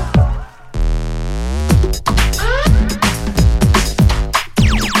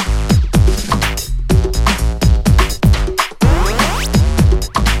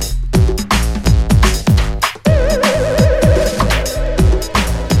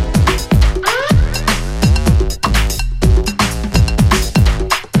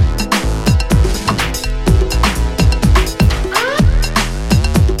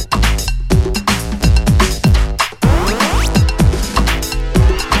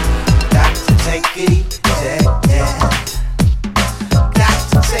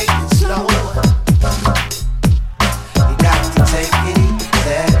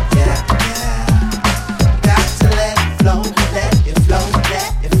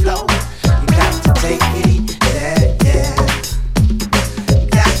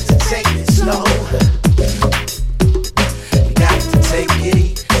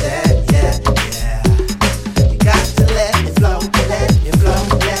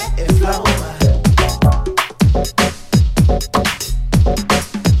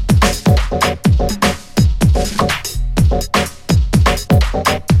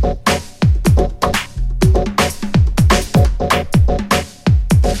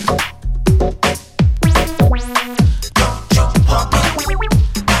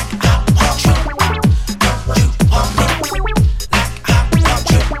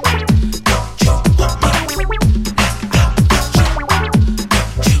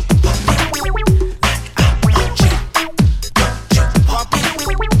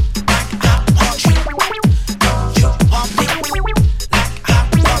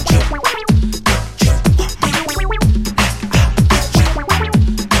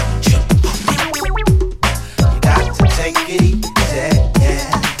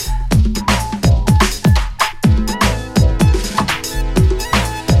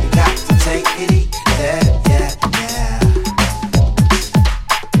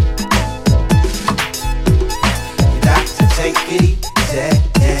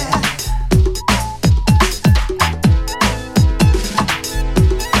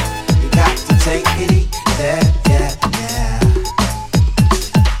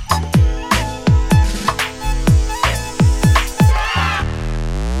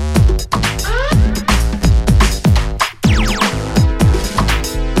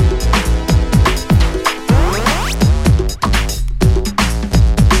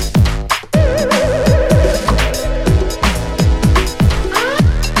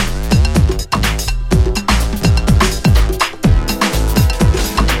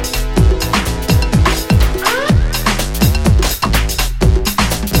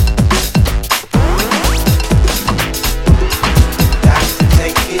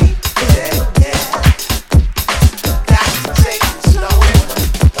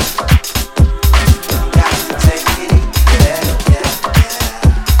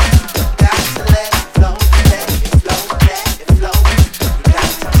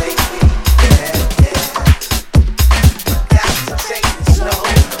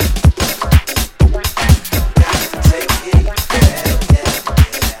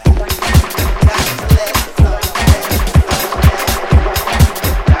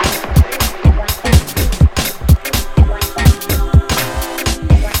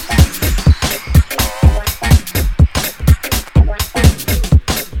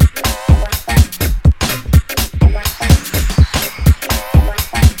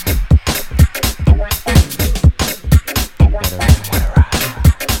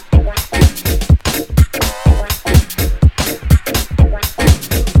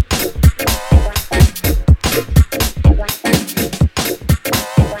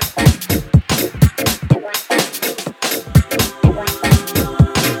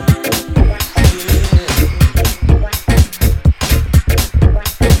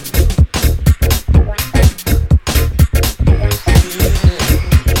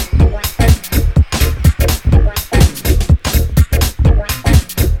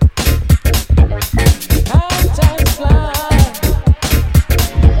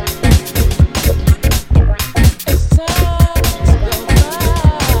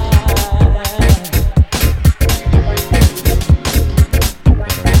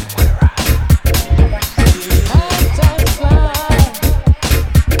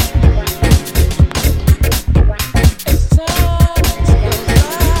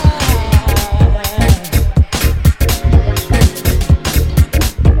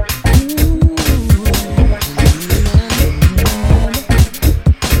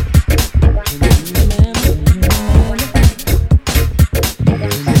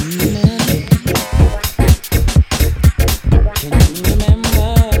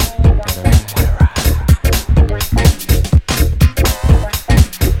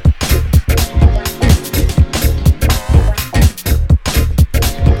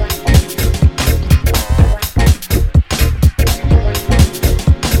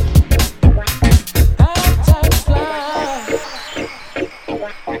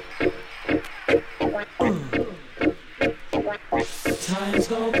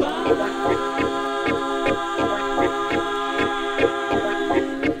 go by.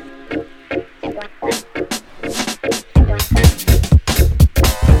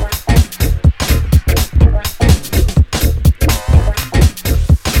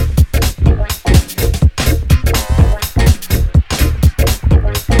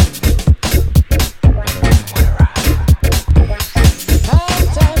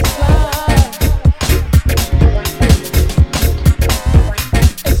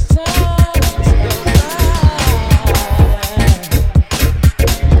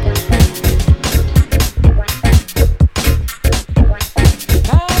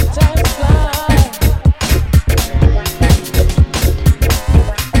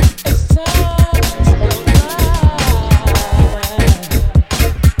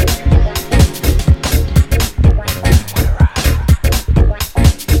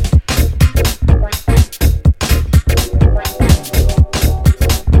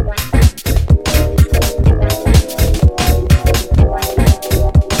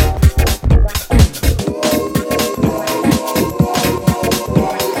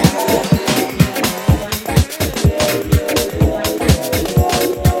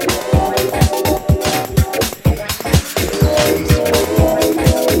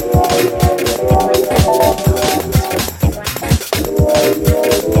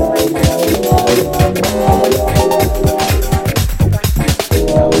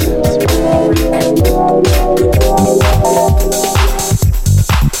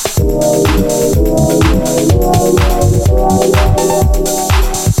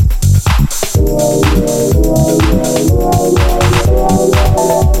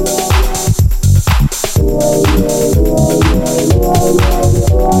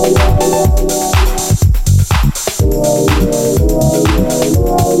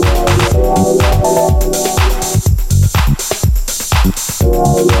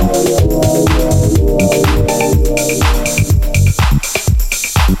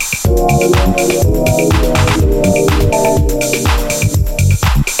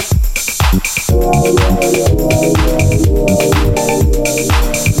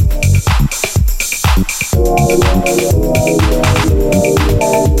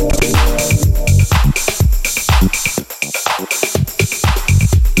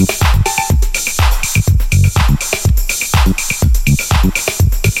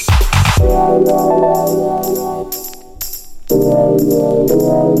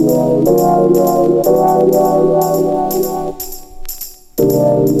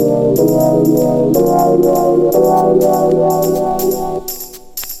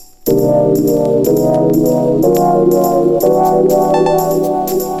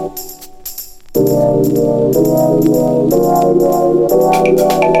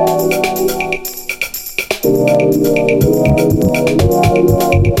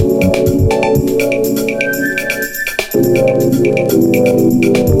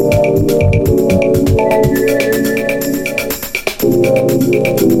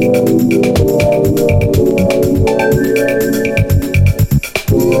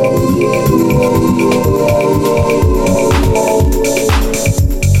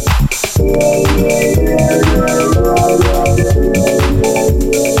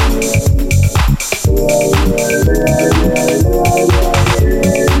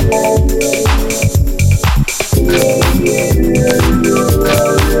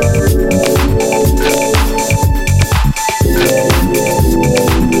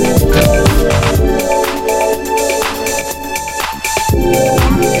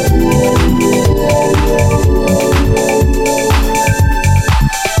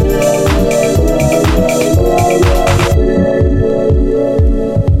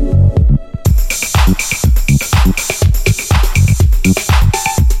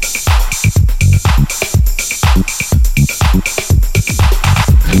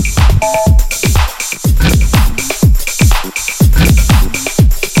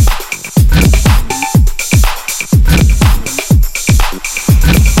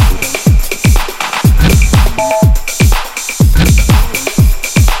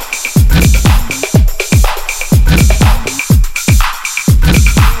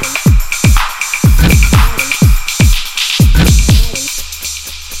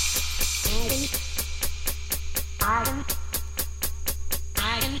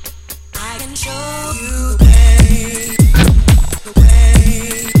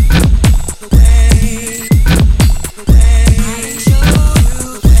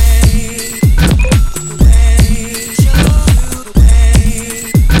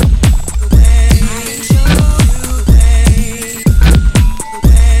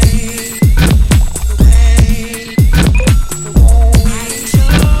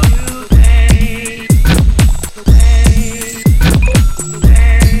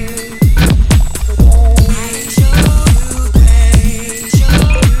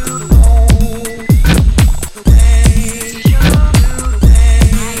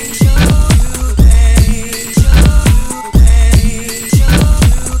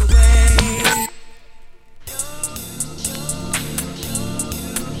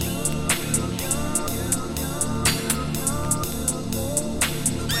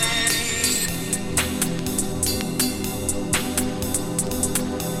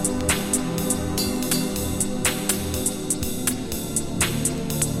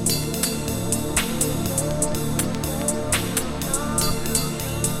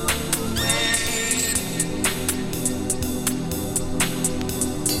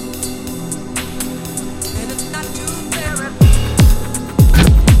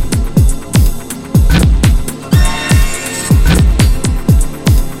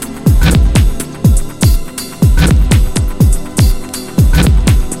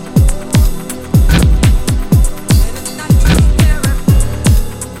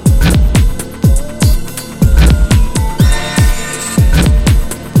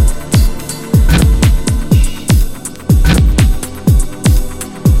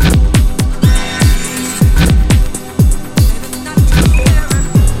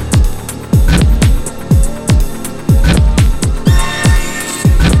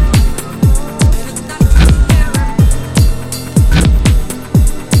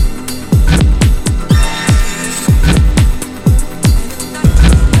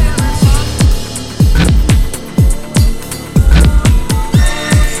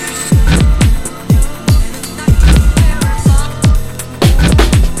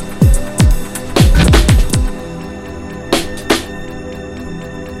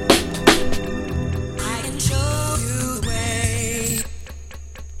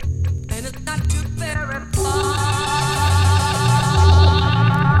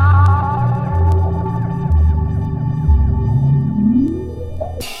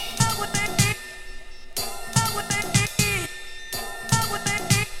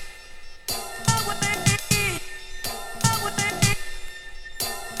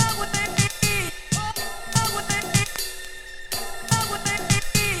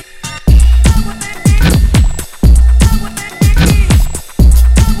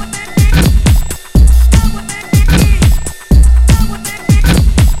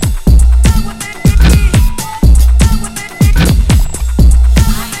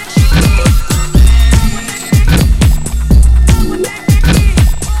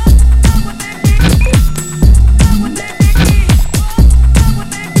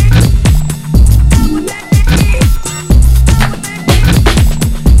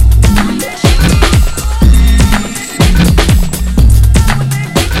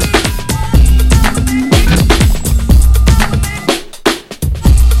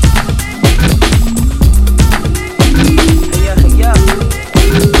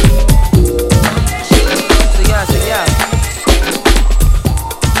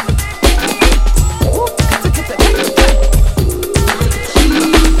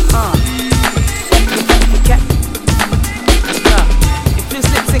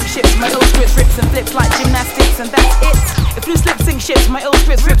 ships, my ill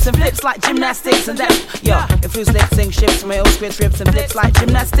scripts rips and flips like gymnastics, and that's If loose lips sing ships, my ill scripts rips and flips like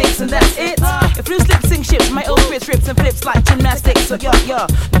gymnastics, and that's it. If loose lips sing ships, my ill scripts rips and flips like gymnastics. So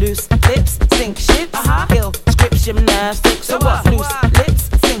loose lips sink ships, ill scripts gymnastics. So what? Loose lips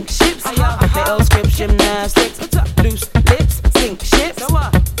sink ships, my ill scripts gymnastics. Loose lips sink ships,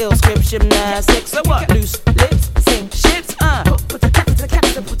 ill scripts gymnastics. So what? Loose lips sink ships.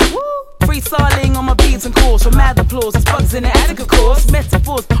 Freestyling on my beats and calls for mad applause. It's bugs in the attic, of course.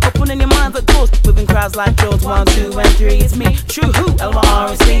 Metaphors opening your minds like doors. Within crowds like George 1, 2, and 3. It's me, True Who,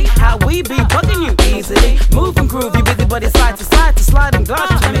 LRC. How we be bugging you easily. Move and groove, you busy body side to slide and glide.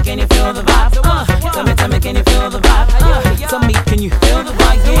 Tell me, can you feel the vibe? Tell me, can you feel the vibe? Tell me, can you feel the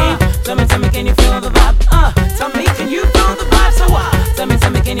vibe? Yeah. Tell me, can you feel the vibe? Tell me, can you feel the vibe? So what? Tell me,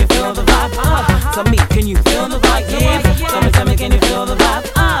 can you feel the vibe? Tell me, can you feel the vibe? Yeah. Tell me, can you feel the vibe?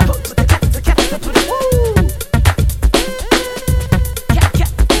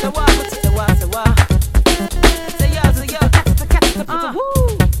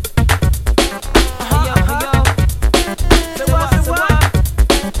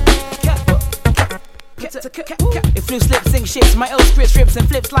 If loose lips sing ships, my ill scripts rips and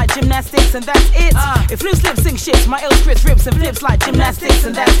flips like gymnastics, and that's it. If loose lips sing ships, my ill scripts rips and flips like gymnastics,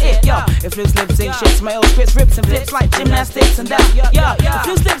 and that's it. If loose lips sing ships, my ill scripts rips and flips like gymnastics, and that's If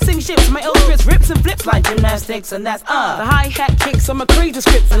loose lips sing ships, my ill scripts rips and flips like gymnastics, and that's The hi-hat kicks on my creative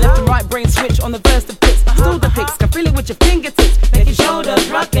scripts, and left and right brain switch on the verse that fits. Still the picks, can feel it with your fingertips. Make your shoulders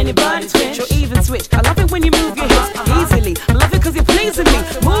rock and your body twitch, or even switch. I love it when you move your hips easily. I love it cause you're pleasing me.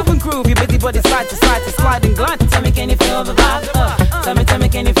 Move and groove, your busy body side to slide and glide. Tell me, can you feel the vibe? Tell me,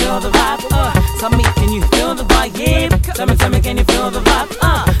 can you feel the vibe? Tell me, can you feel the vibe? Yeah. Tell me, can you feel the vibe?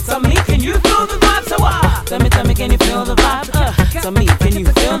 Tell me, can you feel the vibe? So what? Tell me, can you feel the vibe? Tell me, can you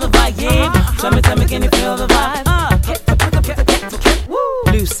feel the vibe? Yeah. Tell me, can you feel the vibe?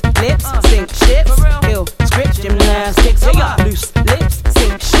 Loose lips sink ships, ill scripts gymnastics. Loose lips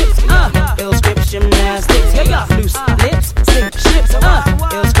sink ships, ill scripts gymnastics. Loose lips sink ships,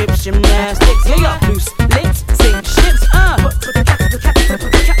 ill scripts gymnastics. Loose lips sink ships,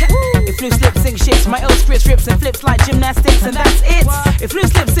 If loose lips sink ships, my ill scripts rips and flips like gymnastics, and that's it. If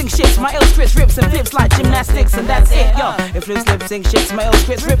loose lips sink ships, my ill scripts rips and flips like gymnastics, and that's it. If loose lips sink ships, my ill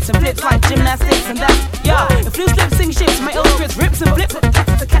scripts rips and flips like gymnastics, and that's If loose lips sink ships, my ill scripts rips and flips.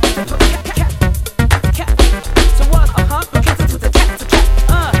 So what?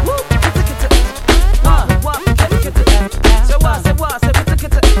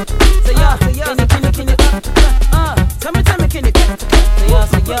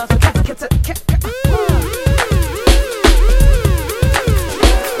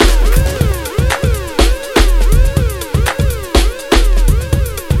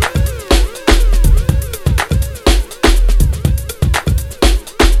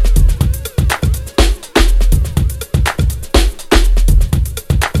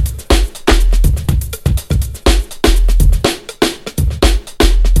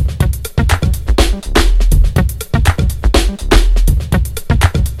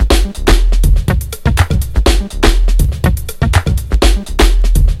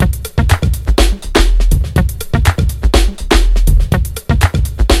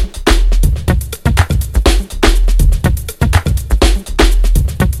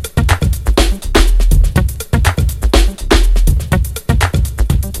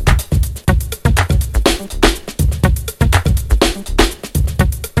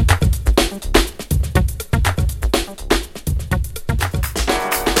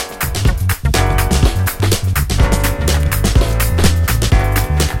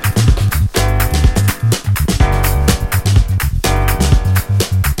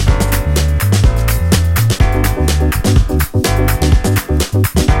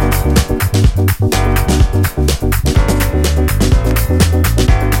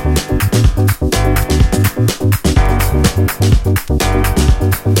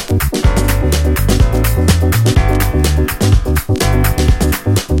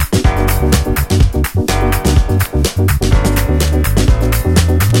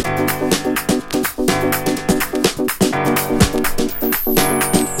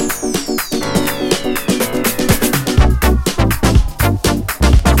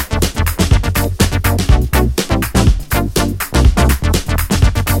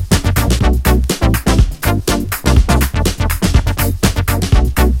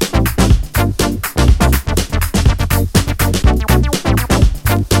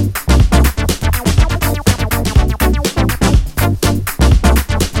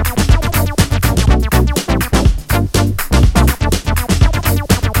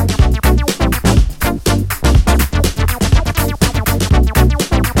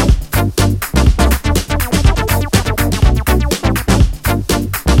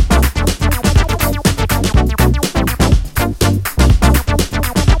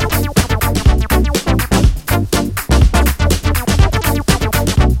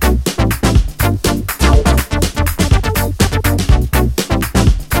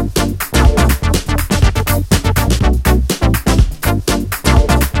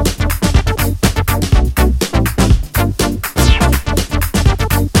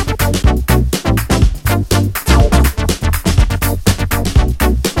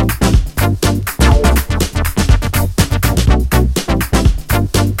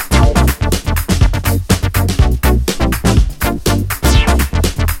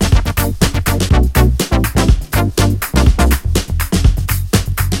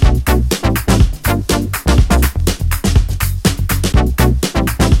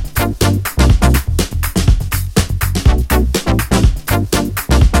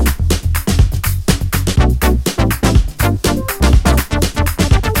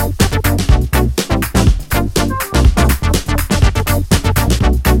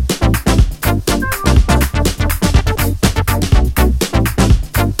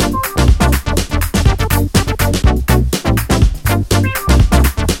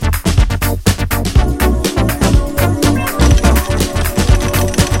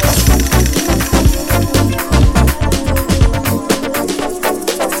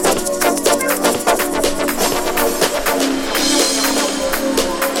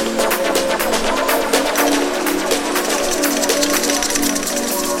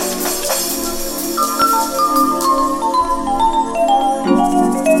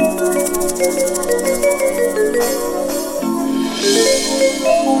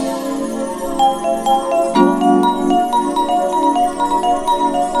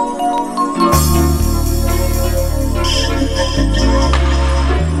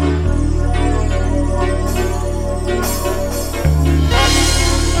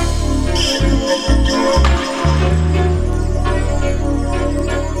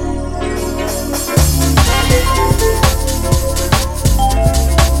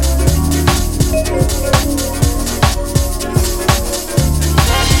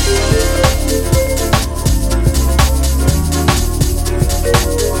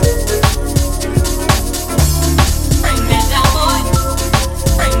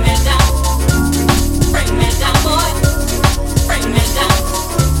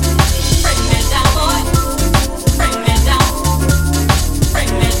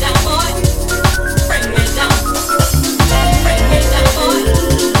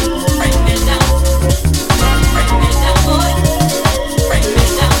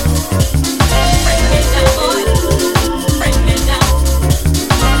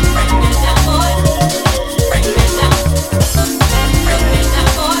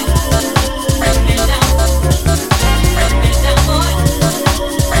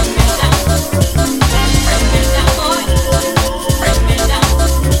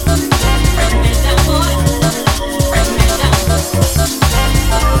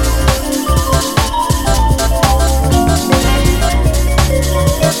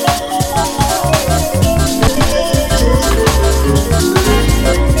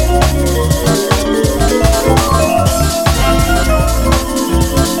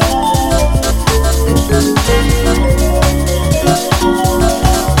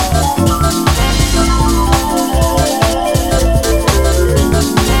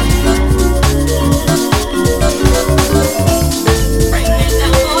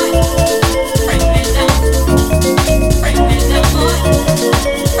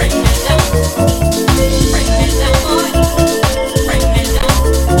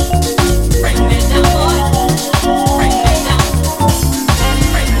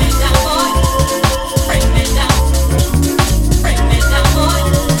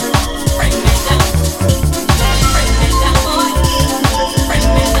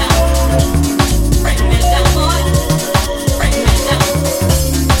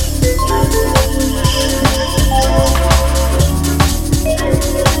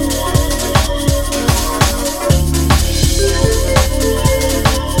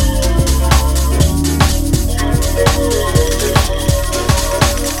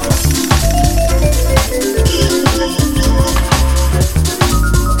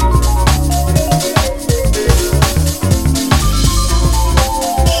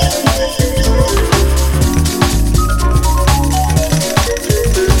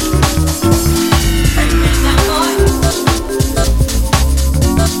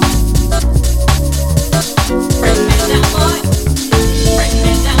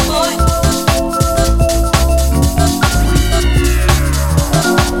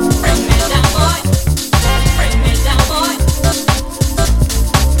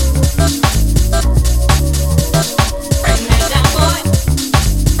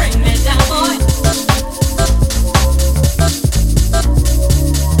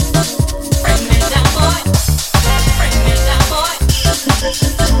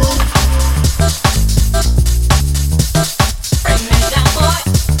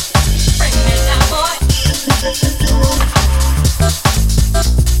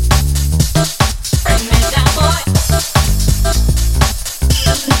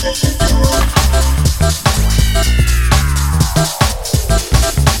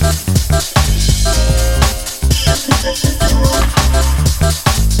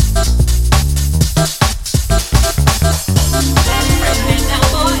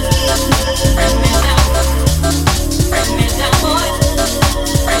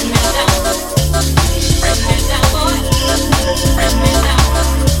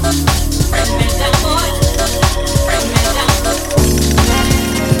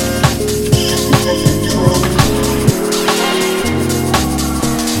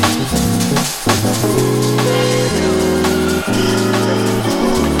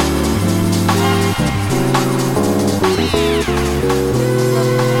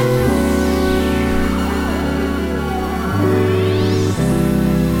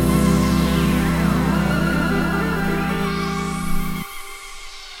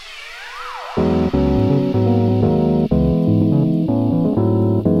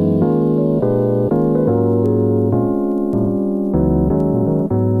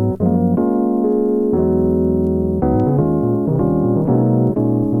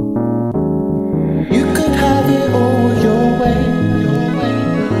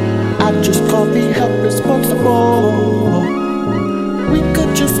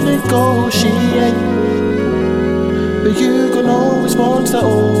 just negotiate, but you can always want to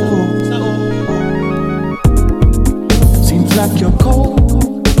own. Seems like you're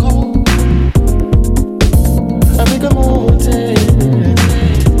cold, cold. I think I'm haunted.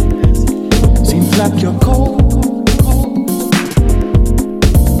 Seems like you're cold, cold.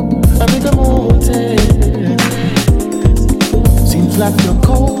 I think I'm haunted. Seems like you're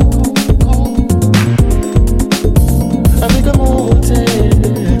cold, cold. I think I'm haunted.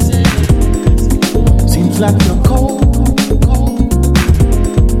 Seems like you're cold, cold.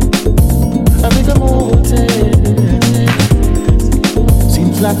 I think I'm haunted.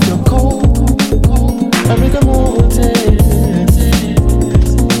 Seems like you're cold, cold. I think I'm haunted.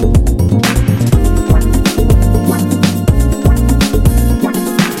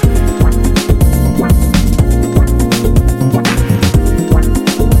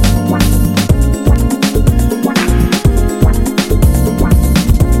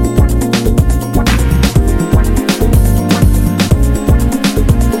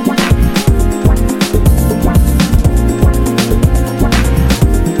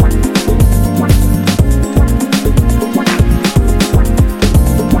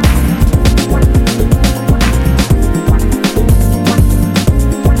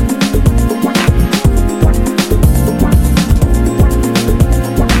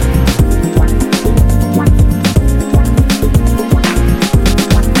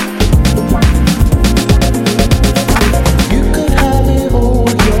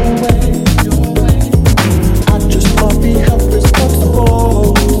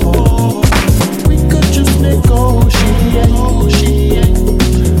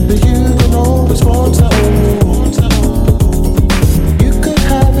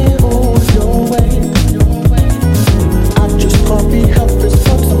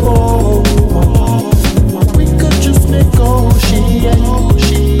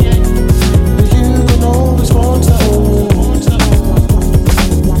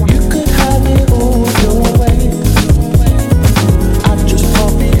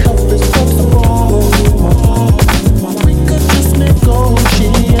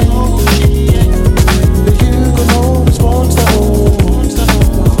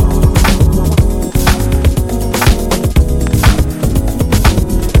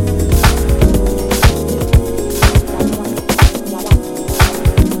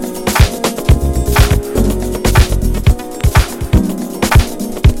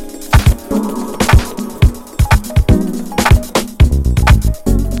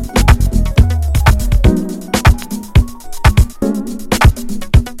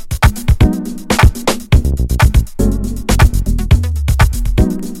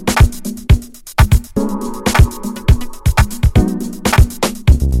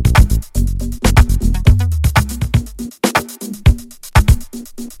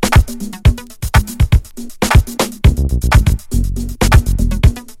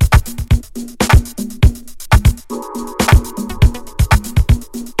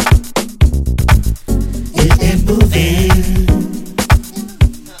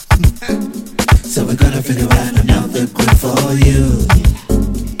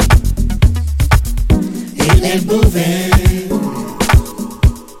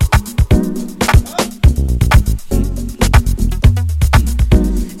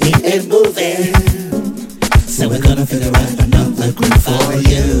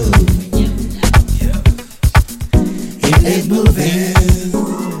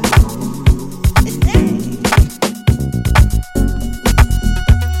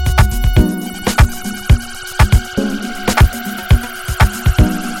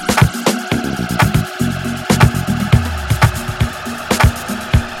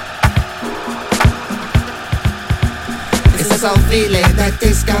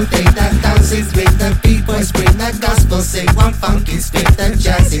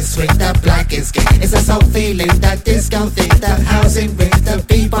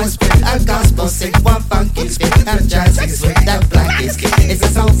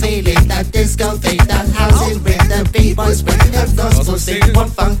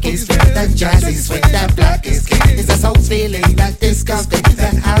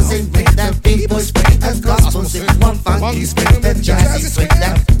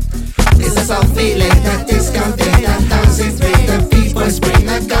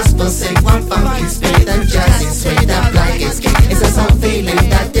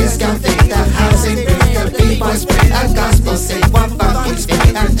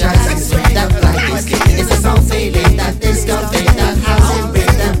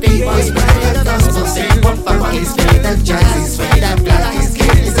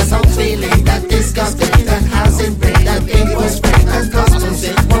 That house in red, that big boy spray, that gospel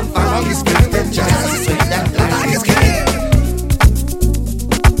sing.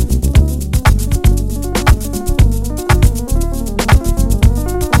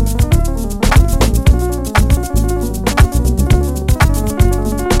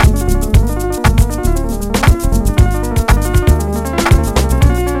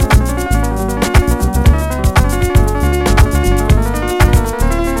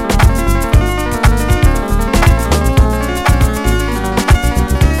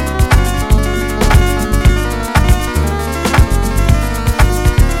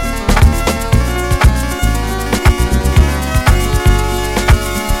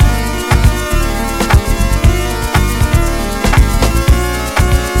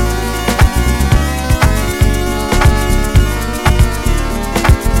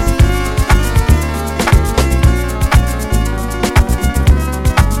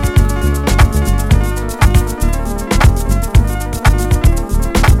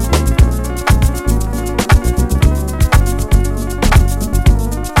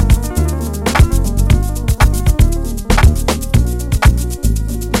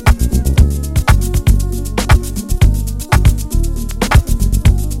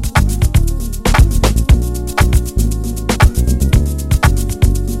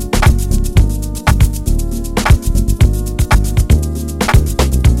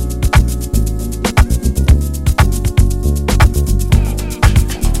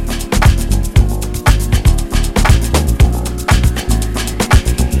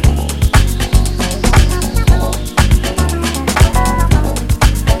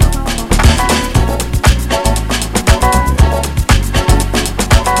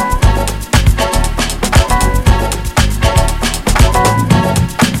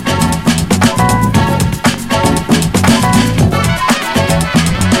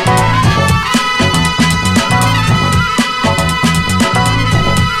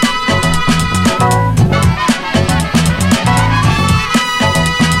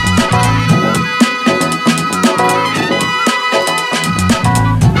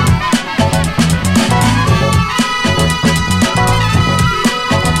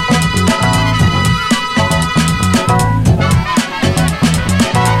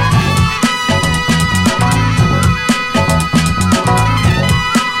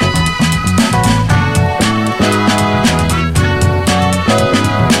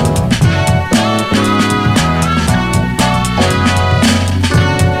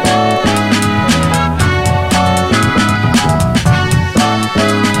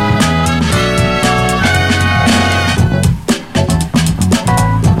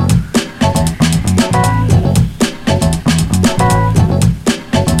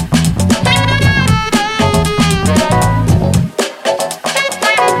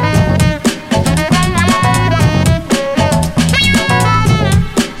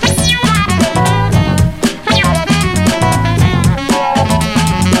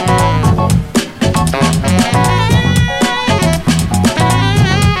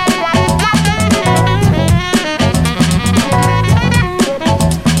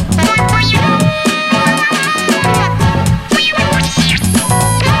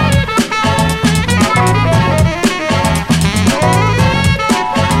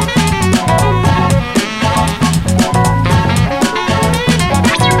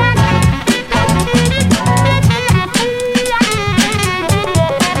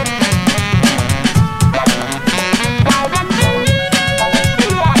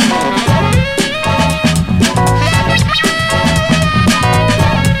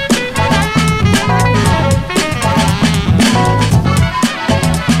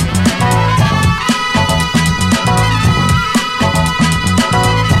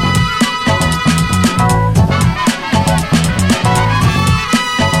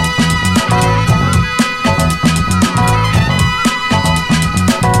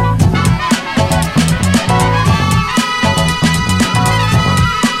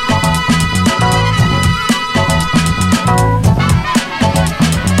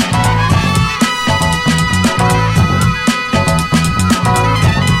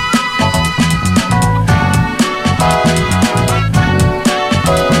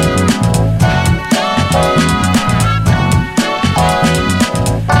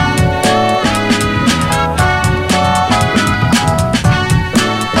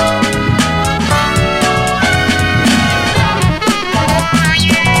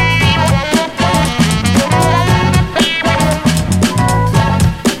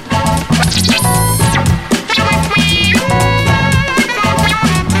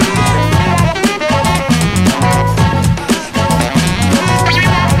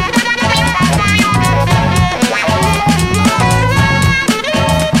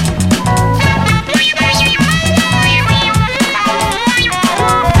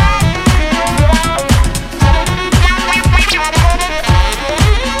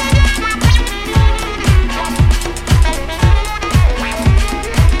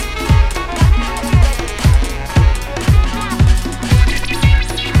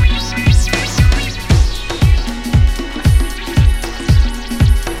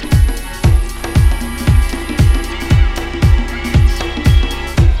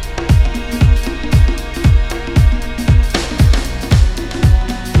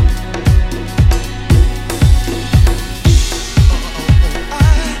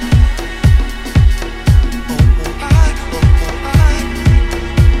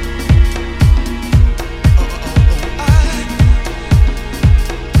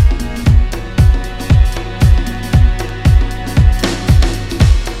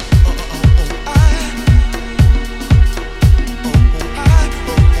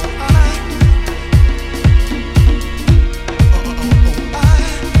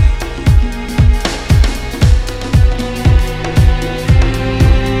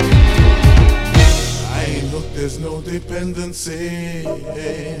 can see.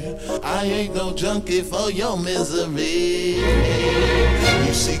 I ain't no junkie for your misery.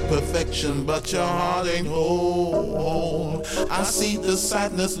 You seek perfection, but your heart ain't whole. I see the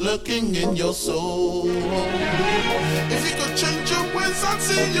sadness lurking in your soul. If you could change your ways, I'd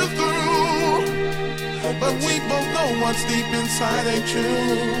see you through. But we both know what's deep inside ain't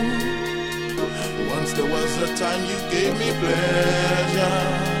true. Once there was a time you gave me pleasure,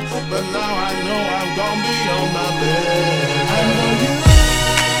 but now I know I've gone beyond my bed. I know you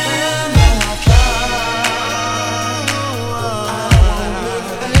and now I've tried. I won't live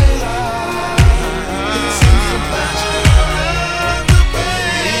a lie. It seems the pleasure and the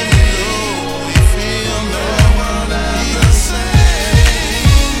pain, even though we feel no one and the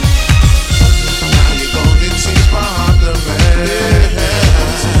same. Now you're gone, it seems my heart the man.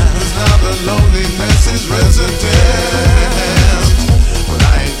 'Cause now the loneliness is resident. But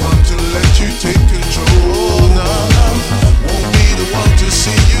I ain't want to let you take control. No, won't be the one to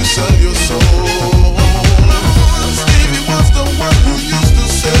see you sell your soul. Stevie was the one who used to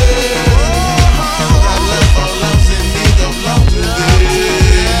say that love for love's in need of love today.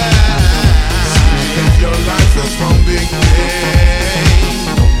 If your life is from big pain,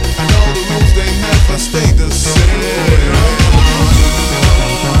 and all the rules they never stay the same.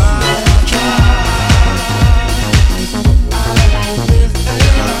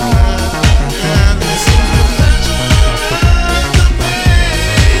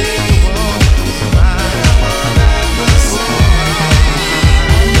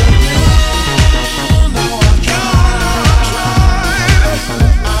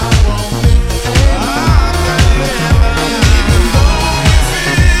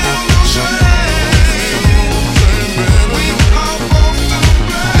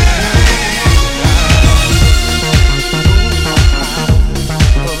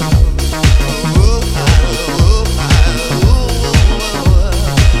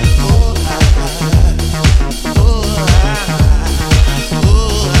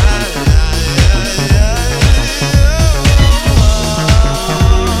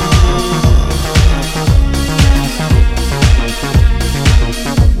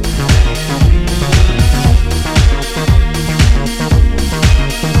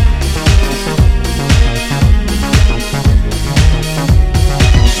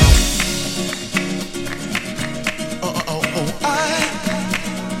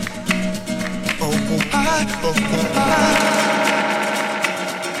 I